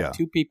 And then I met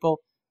two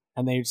people,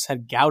 and they just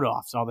had gout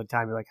offs all the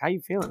time. They're like, "How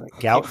you feeling?" Like,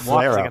 gout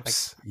flare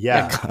ups. They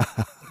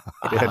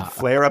had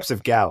flare ups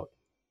of gout.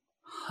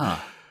 Huh.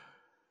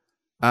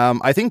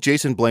 I think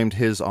Jason blamed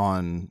his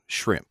on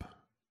shrimp.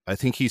 I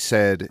think he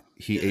said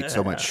he ate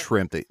so much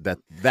shrimp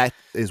that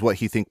is what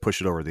he think pushed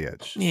it over the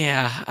edge.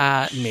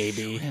 Yeah,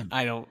 maybe. Shrimp.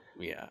 I don't.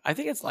 Yeah, I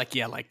think it's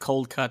like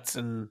cold cuts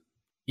and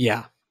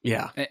yeah.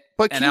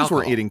 But kings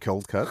were eating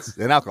cold cuts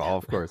and alcohol,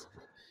 of course.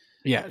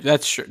 Yeah,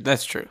 that's true.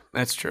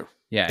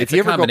 Yeah, if it's you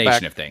a ever combination go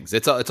back, of things.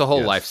 It's a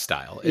whole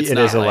lifestyle. It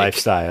is a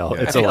lifestyle.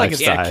 It's a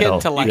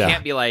lifestyle. I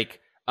can't be like,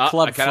 I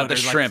cut out the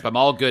shrimp. I'm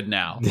all good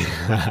now.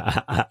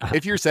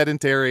 If you're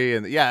sedentary,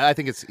 and I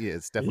think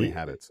it's definitely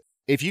habits.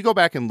 If you go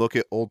back and look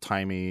at old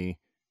timey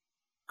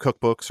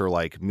cookbooks or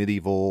like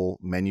medieval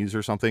menus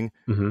or something,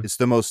 it's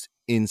the most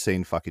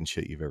insane fucking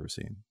shit you've ever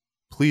seen.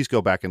 Please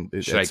go back and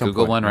should I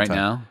Google one right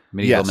now?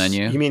 Medieval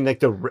menu. You mean like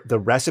the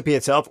recipe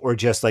itself, or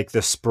just like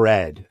the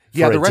spread?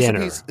 Yeah, the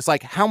recipes. Dinner? It's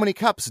like how many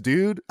cups,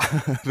 dude?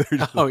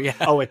 Oh yeah.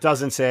 Oh, it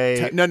doesn't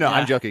say. No,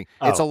 I'm joking.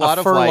 It's a lot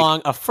of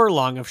a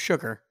furlong of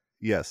sugar.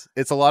 Yes,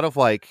 it's a lot of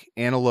like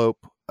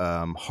antelope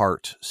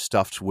heart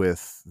stuffed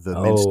with the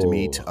minced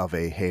meat of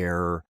a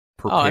hare.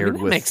 Prepared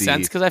that with makes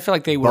sense because I feel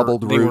like they were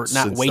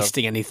not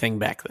wasting anything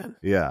back then.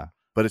 Yeah,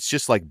 but it's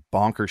just like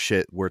bonker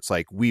shit where it's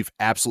like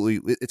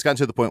it's gotten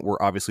to the point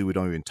where obviously we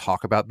don't even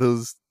talk about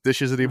those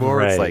dishes anymore.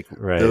 Right, it's like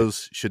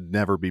those should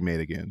never be made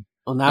again.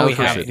 Well, now we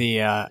have we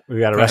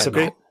got a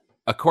recipe.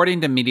 According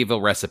to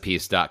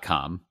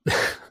medievalrecipes.com,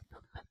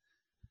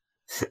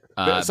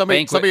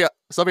 somebody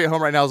at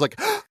home right now is like,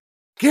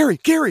 Gary,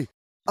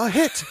 a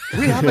hit.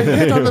 We have a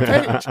hit on the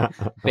page.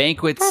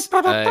 Banquets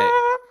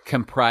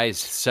comprise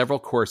several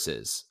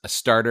courses: a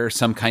starter,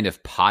 some kind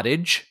of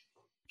pottage,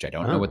 which I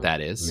don't know what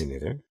that is. Me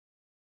neither.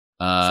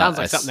 Sounds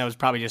like something that was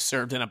probably just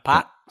served in a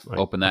pot.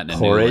 Open that in a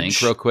new link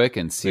real quick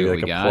and see what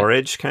we got.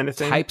 Porridge kind of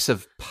thing. Types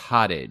of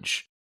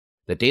pottage.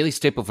 The daily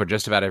staple for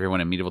just about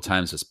everyone in medieval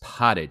times was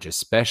pottage,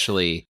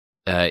 especially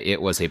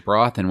it was a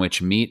broth in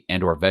which meat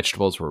and or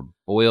vegetables were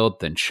boiled,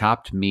 then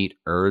chopped meat,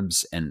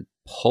 herbs, and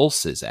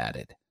pulses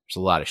added.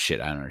 There's a lot of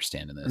shit I don't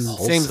understand in this.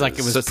 Seems like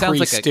it was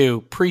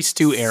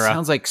pre-stew era.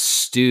 Sounds like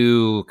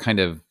stew kind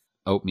of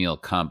oatmeal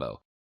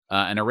combo.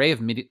 An array of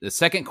the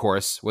second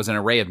course was an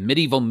array of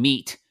medieval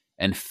meat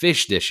and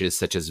fish dishes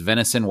such as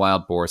venison,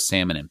 wild boar,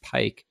 salmon, and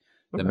pike.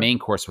 The main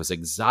course was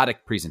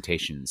exotic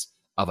presentations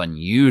of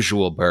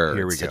unusual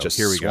birds such as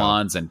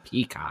swans and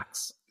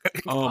peacocks.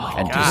 Oh my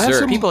and god!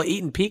 dessert. People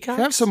eating peacocks?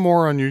 Have some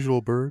more unusual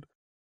bird.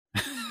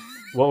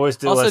 What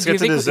was let's get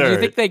to dessert?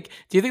 Do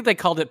you think they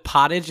called it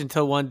pottage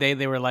until one day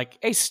they were like,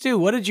 "Hey, Stu,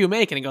 what did you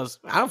make?" And he goes,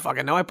 "I don't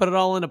fucking know. I put it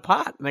all in a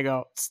pot." And they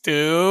go,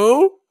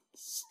 "Stew."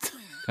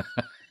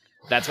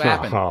 That's what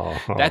happened.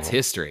 That's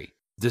history.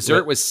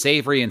 Dessert was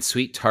savory and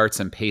sweet tarts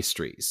and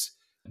pastries.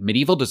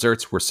 Medieval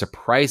desserts were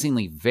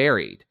surprisingly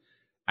varied.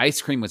 Ice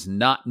cream was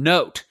not.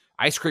 Note: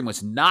 ice cream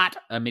was not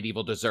a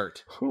medieval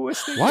dessert. Who was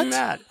thinking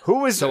that? Who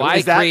was? So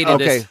I created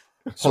this.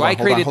 So I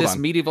created this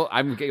medieval.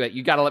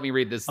 You got to let me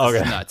read this.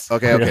 This is nuts.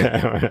 Okay.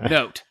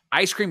 Note: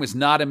 ice cream was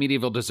not a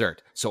medieval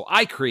dessert. So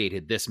I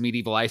created this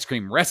medieval ice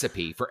cream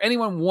recipe for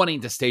anyone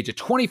wanting to stage a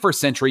 21st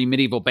century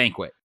medieval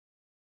banquet.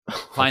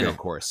 Final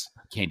course: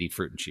 candied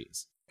fruit and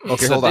cheese.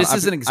 Okay, so hold on. This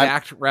is an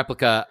exact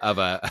replica of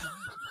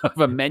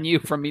a menu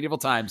from medieval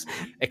times,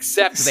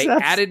 except they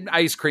added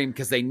ice cream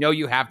because they know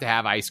you have to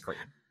have ice cream.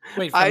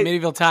 Wait, from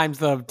medieval times,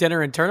 the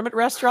dinner and tournament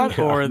restaurant,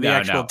 or the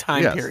actual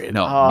time period?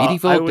 No,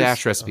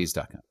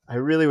 medieval-recipes.com. I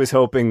really was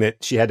hoping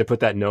that she had to put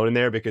that note in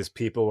there because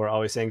people were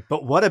always saying,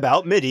 but what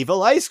about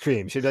medieval ice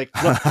cream? She'd be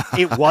like, look,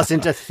 it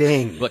wasn't a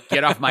thing. Look,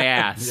 get off my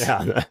ass.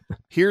 Yeah.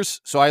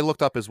 So I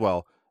looked up as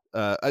well,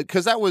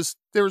 because there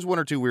was one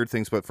or two weird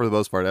things, but for the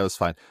most part, that was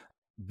fine.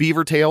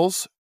 Beaver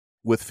tails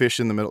with fish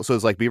in the middle. So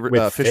it's like fish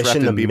wrapped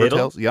in beaver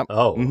tails. Yep.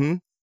 Oh. Mm-hmm.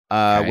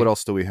 Okay. What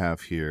else do we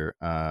have here?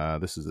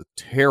 This is a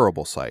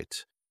terrible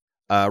sight.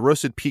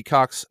 Roasted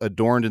peacocks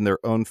adorned in their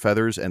own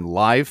feathers and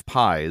live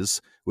pies,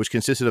 which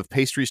consisted of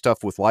pastry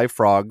stuffed with live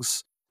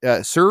frogs,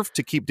 served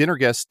to keep dinner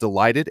guests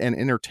delighted and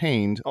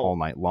entertained all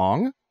night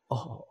long.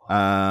 Oh.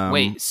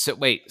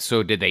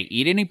 So did they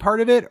eat any part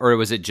of it, or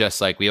was it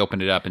just like we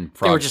opened it up and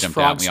frogs jumped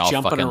out and we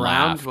all fucking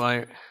laughed?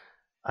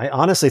 I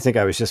honestly think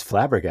I was just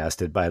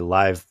flabbergasted by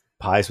live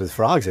pies with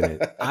frogs in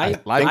it. I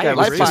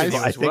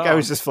think I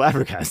was just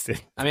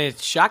flabbergasted. I mean,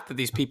 it's shocked that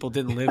these people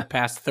didn't live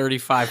past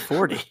 35,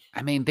 40.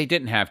 I mean, they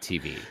didn't have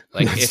TV.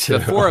 Like, if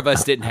the four of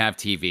us didn't have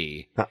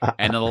TV,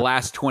 and in the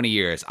last 20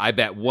 years, I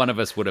bet one of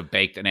us would have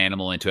baked an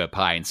animal into a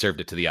pie and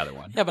served it to the other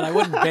one. Yeah, but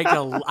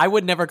I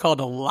would never call it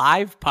a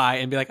live pie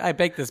and be like, I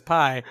baked this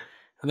pie,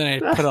 and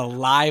then I put a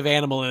live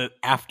animal in it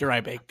after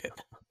I baked it.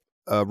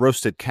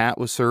 Roasted cat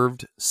was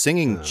served.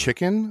 Singing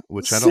chicken,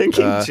 which I don't...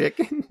 Singing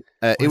chicken?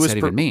 What does that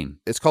even mean?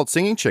 It's called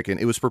singing chicken.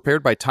 It was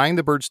prepared by tying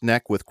the bird's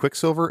neck with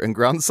quicksilver and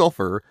ground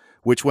sulfur,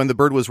 which when the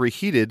bird was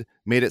reheated,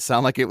 made it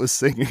sound like it was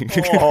singing.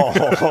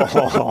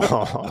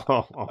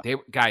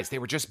 They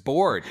were just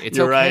bored. It's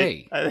You're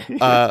okay.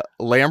 Right.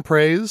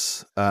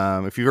 Lampreys.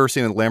 If you've ever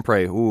seen a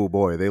lamprey, oh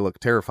boy, they look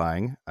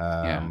terrifying.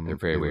 They're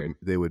very weird.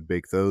 They would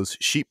bake those.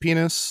 Sheep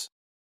penis.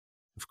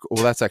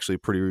 Well, that's actually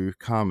pretty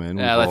common.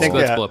 Yeah, let's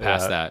blow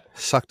past that.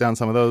 Suck down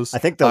some of those. I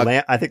think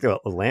a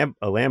lamb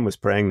was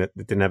praying that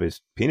it didn't have his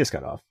penis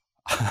cut off.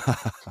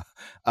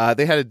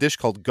 They had a dish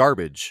called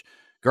garbage.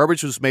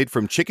 Garbage was made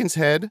from chicken's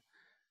head,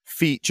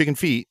 chicken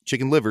feet,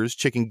 chicken livers,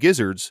 chicken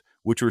gizzards,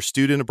 which were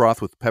stewed in a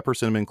broth with pepper,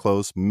 cinnamon,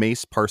 cloves,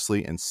 mace,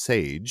 parsley, and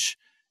sage,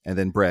 and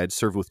then bread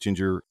served with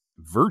ginger,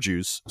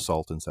 verjuice,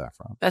 salt, and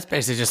saffron. That's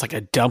basically just like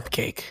a dump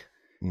cake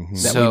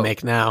that we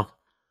make now.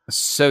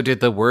 So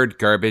did the word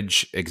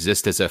garbage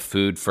exist as a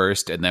food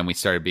first, and then we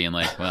started being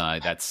like, well,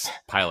 that's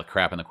pile of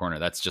crap in the corner.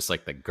 That's just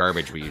like the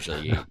garbage we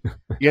usually eat.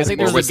 Yeah, I think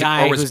there was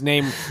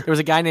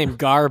a guy named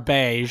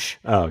Garbage.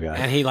 Oh god.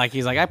 And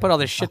he's like, I put all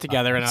this shit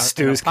together in a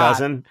Stu's pot,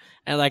 cousin.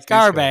 And like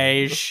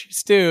garbage,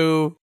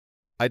 Stu.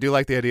 I do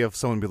like the idea of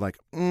someone being like,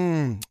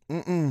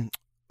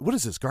 what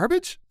is this,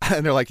 garbage?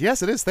 And they're like,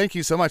 yes, it is. Thank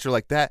you so much. They're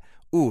like, that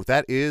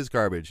is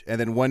garbage. And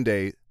then one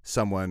day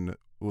someone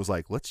was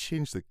like, let's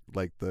change the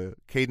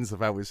cadence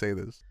of how we say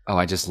this. Oh,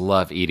 I just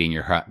love eating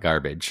your hot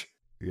garbage.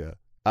 Yeah.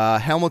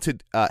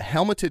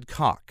 Helmeted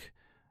cock,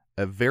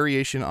 a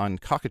variation on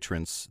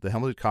cockatrice. The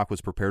helmeted cock was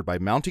prepared by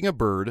mounting a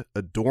bird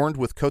adorned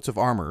with coats of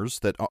armors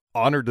that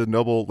honored the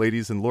noble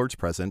ladies and lords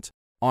present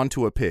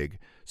onto a pig.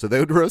 So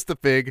they would roast the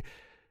pig,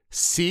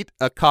 seat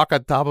a cock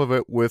on top of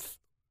it with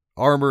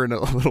armor and a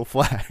little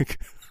flag,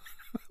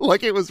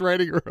 like it was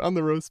riding around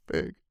the roast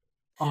pig.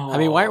 I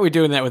mean, why aren't we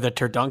doing that with a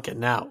turducken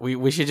now?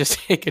 We should just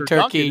take a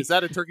turkey. Is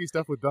that a turkey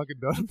stuffed with Dunkin'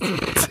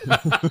 Donuts?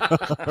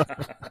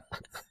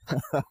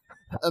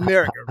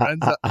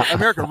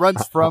 America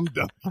runs from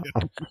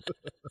Dunkin'.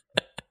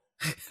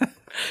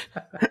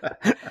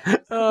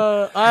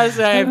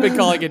 Honestly, I've been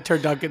calling it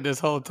turducken this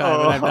whole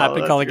time, and I've not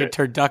been calling it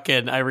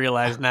turducken. I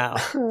realize now.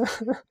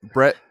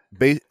 Brett,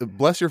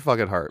 bless your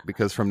fucking heart,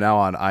 because from now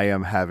on,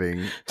 I'm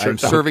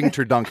serving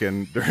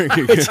turducken during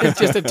It's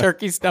just a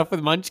turkey stuffed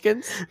with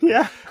munchkins.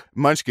 Yeah,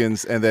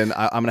 munchkins, and then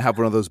I'm gonna have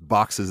one of those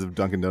boxes of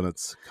Dunkin'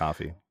 Donuts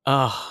coffee.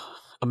 Oh,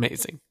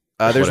 amazing!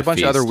 There's a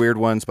bunch of other weird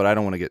ones, but I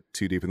don't want to get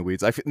too deep in the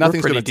weeds.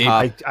 Nothing's going to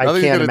top. I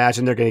can't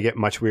imagine they're going to get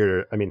much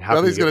weirder. I mean, how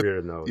can you get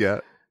weirder than those?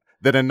 Yeah,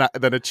 than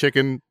a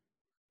chicken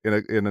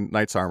in a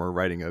knight's armor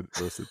riding a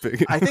roasted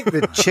pig. I think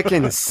the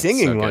chicken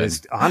singing one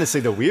is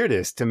honestly the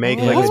weirdest to make.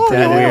 Like it's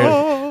pretty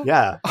weird.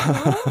 Yeah.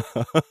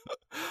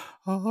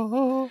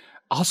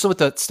 Also with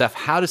that stuff,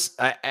 how does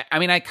I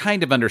mean, I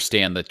kind of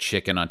understand the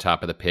chicken on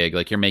top of the pig.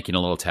 Like you're making a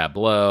little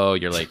tableau.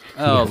 You're like,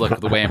 oh, look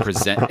the way I'm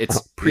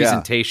it's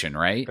presentation,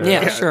 right?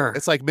 Yeah, sure.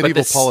 It's like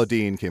medieval Paula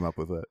Deen came up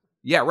with it.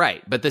 Yeah,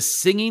 right. But the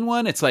singing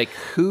one, it's like,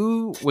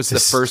 who was the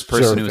first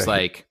person who was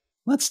like,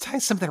 let's tie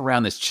something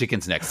around this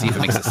chicken's neck, see if it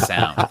makes a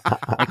sound.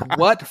 Like,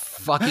 what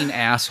fucking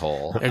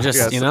asshole? They're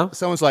just,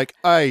 someone's like,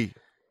 hey,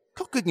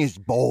 cooking is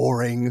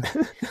boring.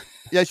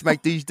 Let's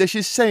make these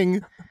dishes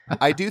sing.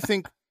 I do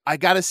think I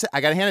gotta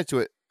hand it to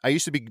it. I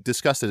used to be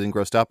disgusted and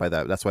grossed out by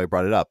that. That's why I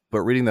brought it up.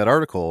 But reading that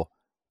article,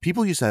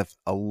 people used to have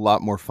a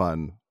lot more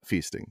fun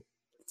feasting.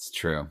 It's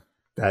true.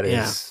 That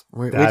is.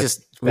 Yeah.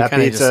 That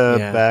beats a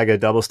bag of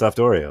double stuffed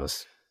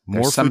Oreos.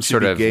 There's some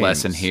sort of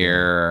lesson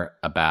here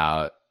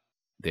about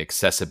the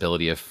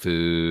accessibility of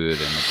food and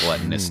the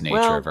gluttonous nature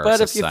of our society.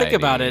 But if you think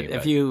about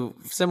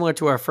it, similar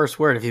to our first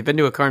word, if you've been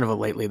to a carnival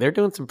lately, they're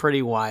doing some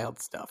pretty wild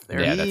stuff.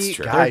 Yeah, that's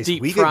true. Guys,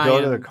 we could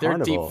go to the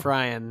carnival.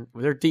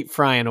 They're deep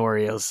frying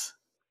Oreos.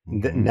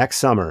 next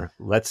summer,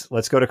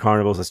 let's go to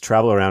carnivals. Let's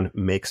travel around,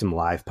 make some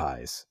live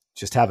pies.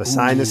 Just have a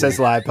sign that says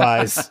live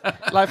pies.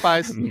 Live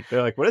pies.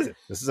 They're like, what is it?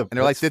 This is a. And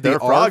they're like, did the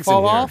R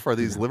fall off? Are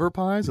these liver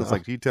pies? It's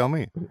like, you tell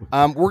me.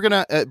 We're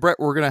gonna, Brett.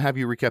 We're gonna have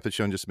you recap the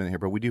show in just a minute here,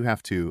 but we do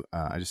have to.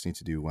 I just need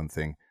to do one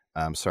thing.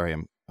 Sorry,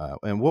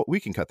 and we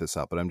can cut this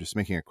out, but I'm just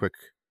making a quick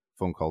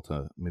phone call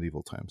to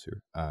Medieval Times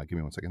here. Give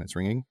me 1 second. It's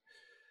ringing.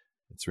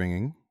 It's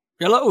ringing.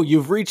 Hello,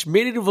 you've reached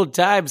Medieval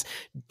Times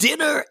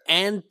Dinner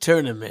and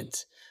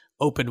Tournament.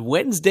 Open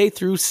Wednesday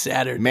through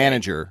Saturday.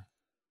 Manager.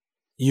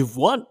 You've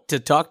want to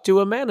talk to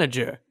a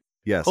manager.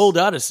 Yes. Hold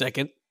on a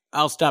second.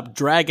 I'll stop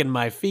dragging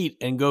my feet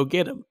and go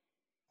get him.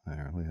 I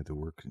really had to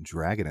work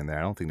dragon in there.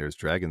 I don't think there's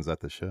dragons at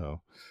the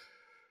show.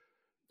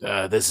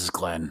 This is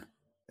Glenn.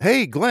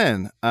 Hey,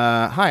 Glenn.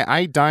 Hi.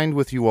 I dined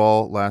with you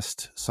all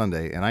last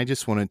Sunday, and I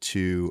just wanted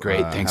to.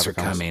 Great. Thanks for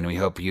coming. We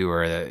hope you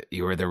were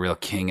the real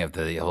king of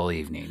the whole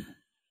evening.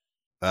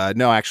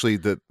 No, actually,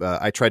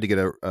 I tried to get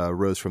a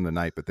rose from the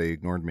night, but they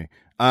ignored me.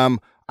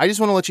 I just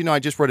want to let you know, I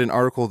just read an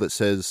article that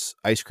says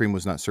ice cream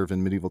was not served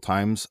in medieval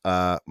times.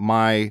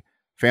 My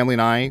family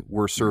and I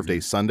were served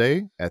a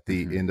sundae at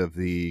the end of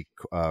the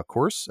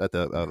course at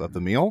the of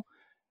the meal,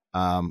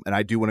 and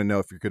I do want to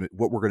know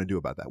what we're gonna do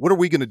about that. What are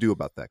we gonna do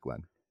about that,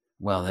 Glenn?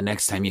 Well, the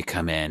next time you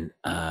come in,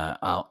 can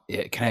I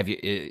have you?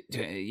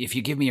 If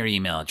you give me your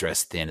email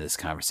address at the end of this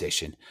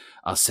conversation,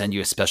 I'll send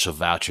you a special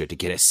voucher to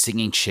get a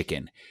singing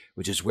chicken,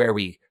 which is where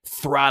we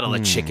throttle a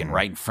chicken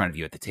right in front of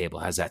you at the table.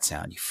 How's that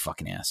sound, you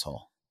fucking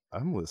asshole?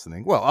 I'm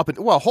listening. Well,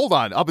 hold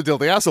on. Up until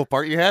the asshole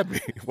part, you had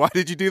me. Why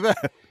did you do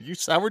that? You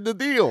soured the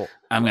deal.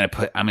 I'm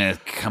gonna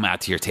come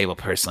out to your table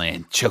personally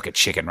and choke a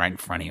chicken right in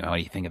front of you. What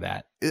do you think of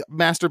that?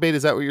 Masturbate?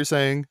 Is that what you're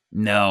saying?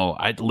 No,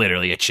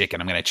 literally a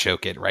chicken. I'm gonna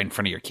choke it right in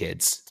front of your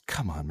kids.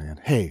 Come on, man.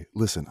 Hey,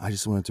 listen. I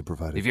just wanted to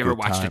provide. Have you ever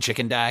watched a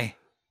chicken die?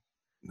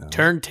 No.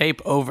 Turn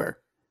tape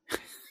over.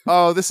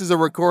 Oh, this is a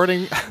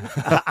recording.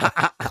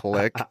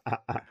 Click.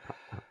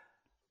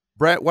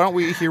 Brett, why don't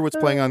we hear what's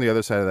playing on the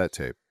other side of that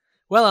tape?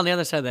 Well, on the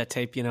other side of that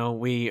tape,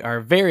 we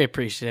are very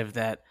appreciative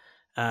that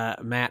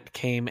Matt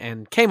came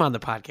on the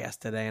podcast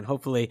today, and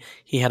hopefully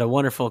he had a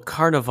wonderful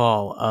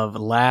carnival of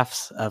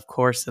laughs, of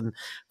course, and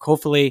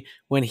hopefully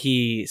when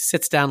he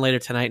sits down later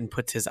tonight and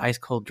puts his ice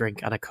cold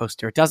drink on a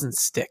coaster, it doesn't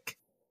stick.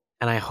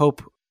 And I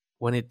hope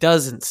when it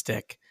doesn't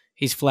stick,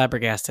 he's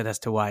flabbergasted as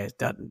to why it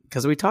doesn't,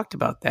 because we talked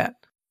about that.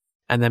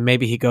 And then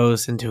maybe he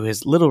goes into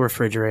his little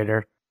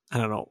refrigerator. I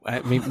don't know.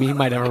 He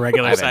might have a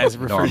regular size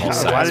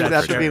refrigerator. Why does it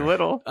have to be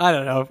little? I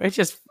don't know. It's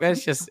just,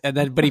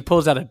 but he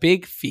pulls out a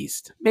big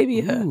feast, maybe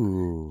a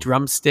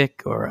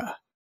drumstick or a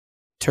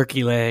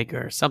turkey leg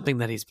or something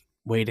that he's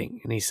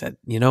waiting. And he said,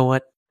 you know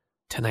what?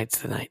 Tonight's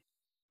the night.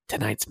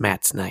 Tonight's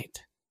Matt's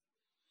night.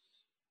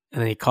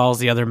 And then he calls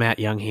the other Matt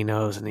Young he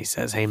knows, and he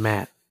says, hey,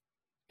 Matt,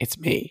 it's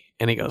me.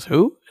 And he goes,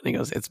 who? And he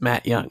goes, it's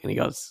Matt Young. And he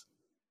goes,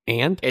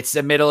 and? It's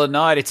the middle of the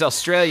night. It's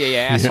Australia, you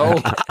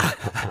asshole.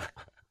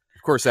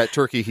 Of course, that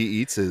turkey he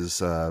eats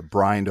is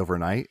brined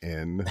overnight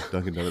in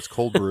Dunkin' Donuts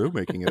cold brew,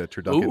 making it a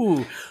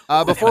turducken.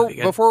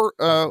 Before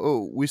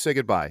we say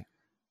goodbye,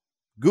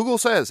 Google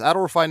says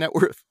Adal Rifai net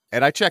worth,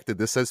 and I checked it.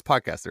 This says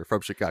podcaster from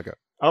Chicago.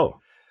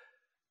 Oh,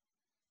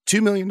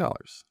 $2 million.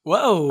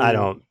 Whoa!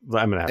 I'm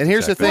gonna have. And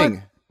here's the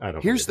thing.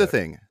 Here's the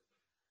thing.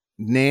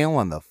 Nail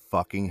on the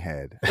fucking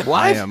head.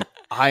 What?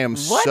 I am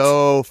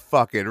so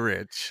fucking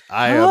rich.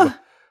 I am.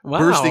 Wow.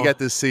 Bursting at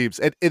the seams.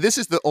 And this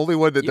is the only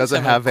one that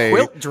doesn't have a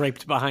quilt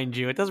draped behind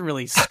you. It doesn't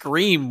really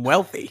scream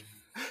wealthy.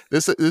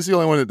 This is the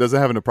only one that doesn't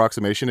have an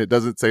approximation. It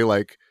doesn't say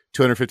like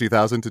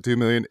 250,000 to 2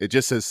 million. It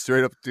just says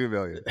straight up 2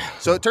 million.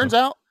 So it turns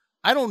out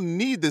I don't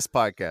need this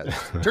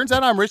podcast. Turns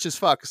out I'm rich as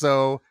fuck.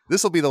 So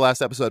this will be the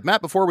last episode.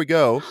 Matt, before we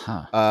go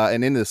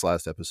and in this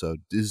last episode,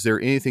 is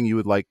there anything you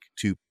would like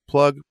to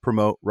plug,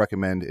 promote,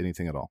 recommend,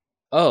 anything at all?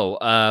 Oh,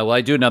 well, I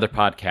do another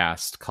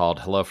podcast called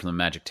Hello from the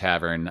Magic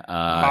Tavern. If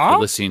you're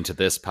listening to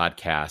this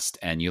podcast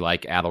and you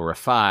like Adal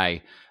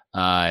Rifai,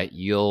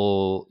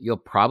 you'll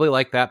probably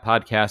like that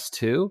podcast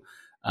too.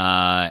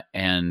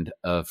 And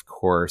of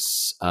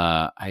course,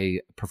 I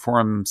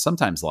perform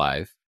sometimes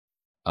live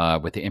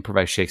with the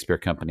Improvised Shakespeare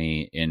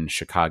Company in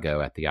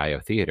Chicago at the IO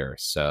Theater.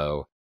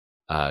 So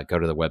go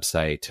to the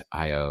website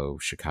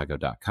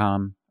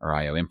iochicago.com or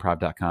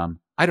ioimprov.com.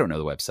 I don't know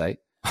the website.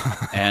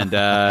 And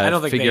I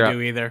don't think they do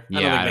either.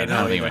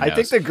 I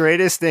think the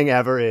greatest thing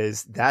ever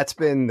is that's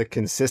been the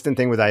consistent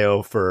thing with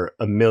IO for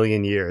a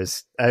million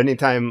years.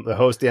 Anytime the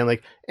host, I'm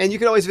like, and you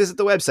can always visit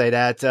the website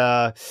at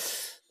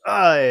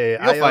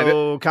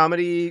IO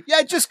Comedy.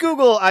 Yeah, just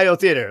Google IO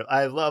Theater.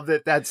 I love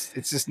that.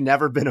 It's just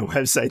never been a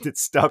website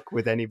that's stuck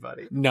with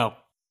anybody. No.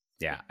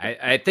 Yeah,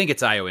 I think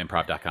it's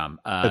ioimprov.com.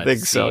 I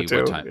think so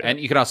too. Yeah.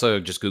 And you can also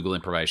just Google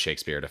Improvised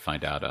Shakespeare to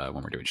find out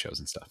when we're doing shows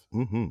and stuff.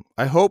 Mm-hmm.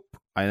 I hope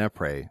and I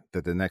pray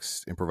that the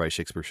next Improvised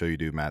Shakespeare show you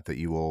do, Matt, that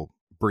you will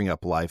bring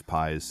up live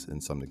pies in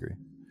some degree.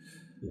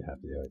 You have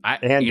to do it.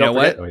 And you know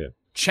what?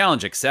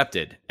 Challenge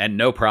accepted and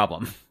no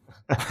problem.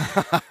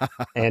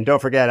 And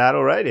don't forget,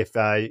 Adal, right? If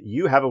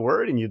you have a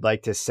word and you'd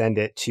like to send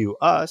it to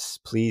us,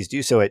 please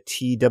do so at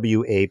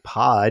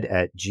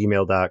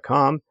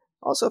twapod@gmail.com.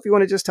 Also, if you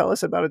want to just tell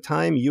us about a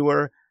time you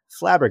were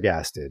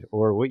flabbergasted,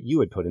 or what you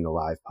would put in a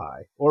live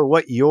pie, or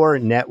what your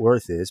net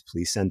worth is,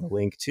 please send the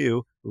link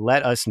to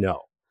Let Us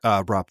Know.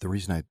 Rob, the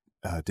reason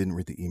I didn't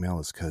read the email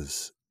is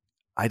because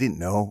I didn't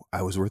know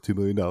I was worth $2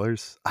 million.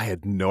 I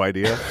had no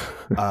idea.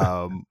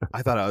 I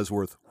thought I was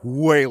worth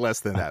way less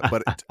than that.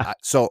 But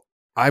so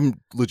I'm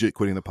legit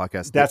quitting the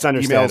podcast. That's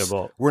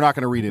understandable. Emails, we're not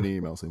going to read any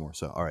emails anymore.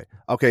 So, all right.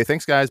 Okay.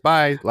 Thanks, guys.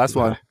 Bye. Last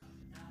one.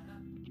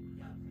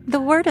 The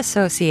word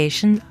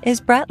association is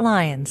Brett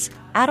Lyons,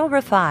 Adil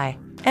Rafai,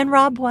 and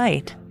Rob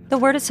White. The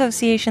word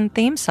association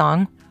theme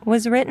song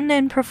was written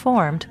and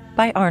performed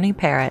by Arnie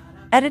Parrott.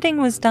 Editing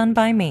was done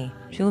by me,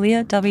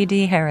 Julia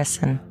W.D.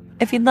 Harrison.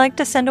 If you'd like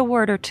to send a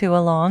word or two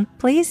along,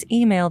 please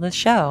email the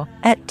show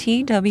at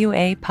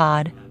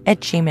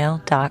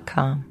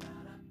twapod@gmail.com.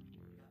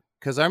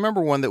 Because I remember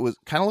one that was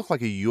kind of looked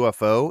like a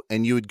UFO,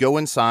 and you would go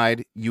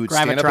inside, you would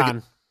stand up.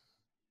 Gravitron.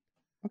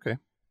 Okay.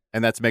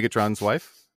 And that's Megatron's wife?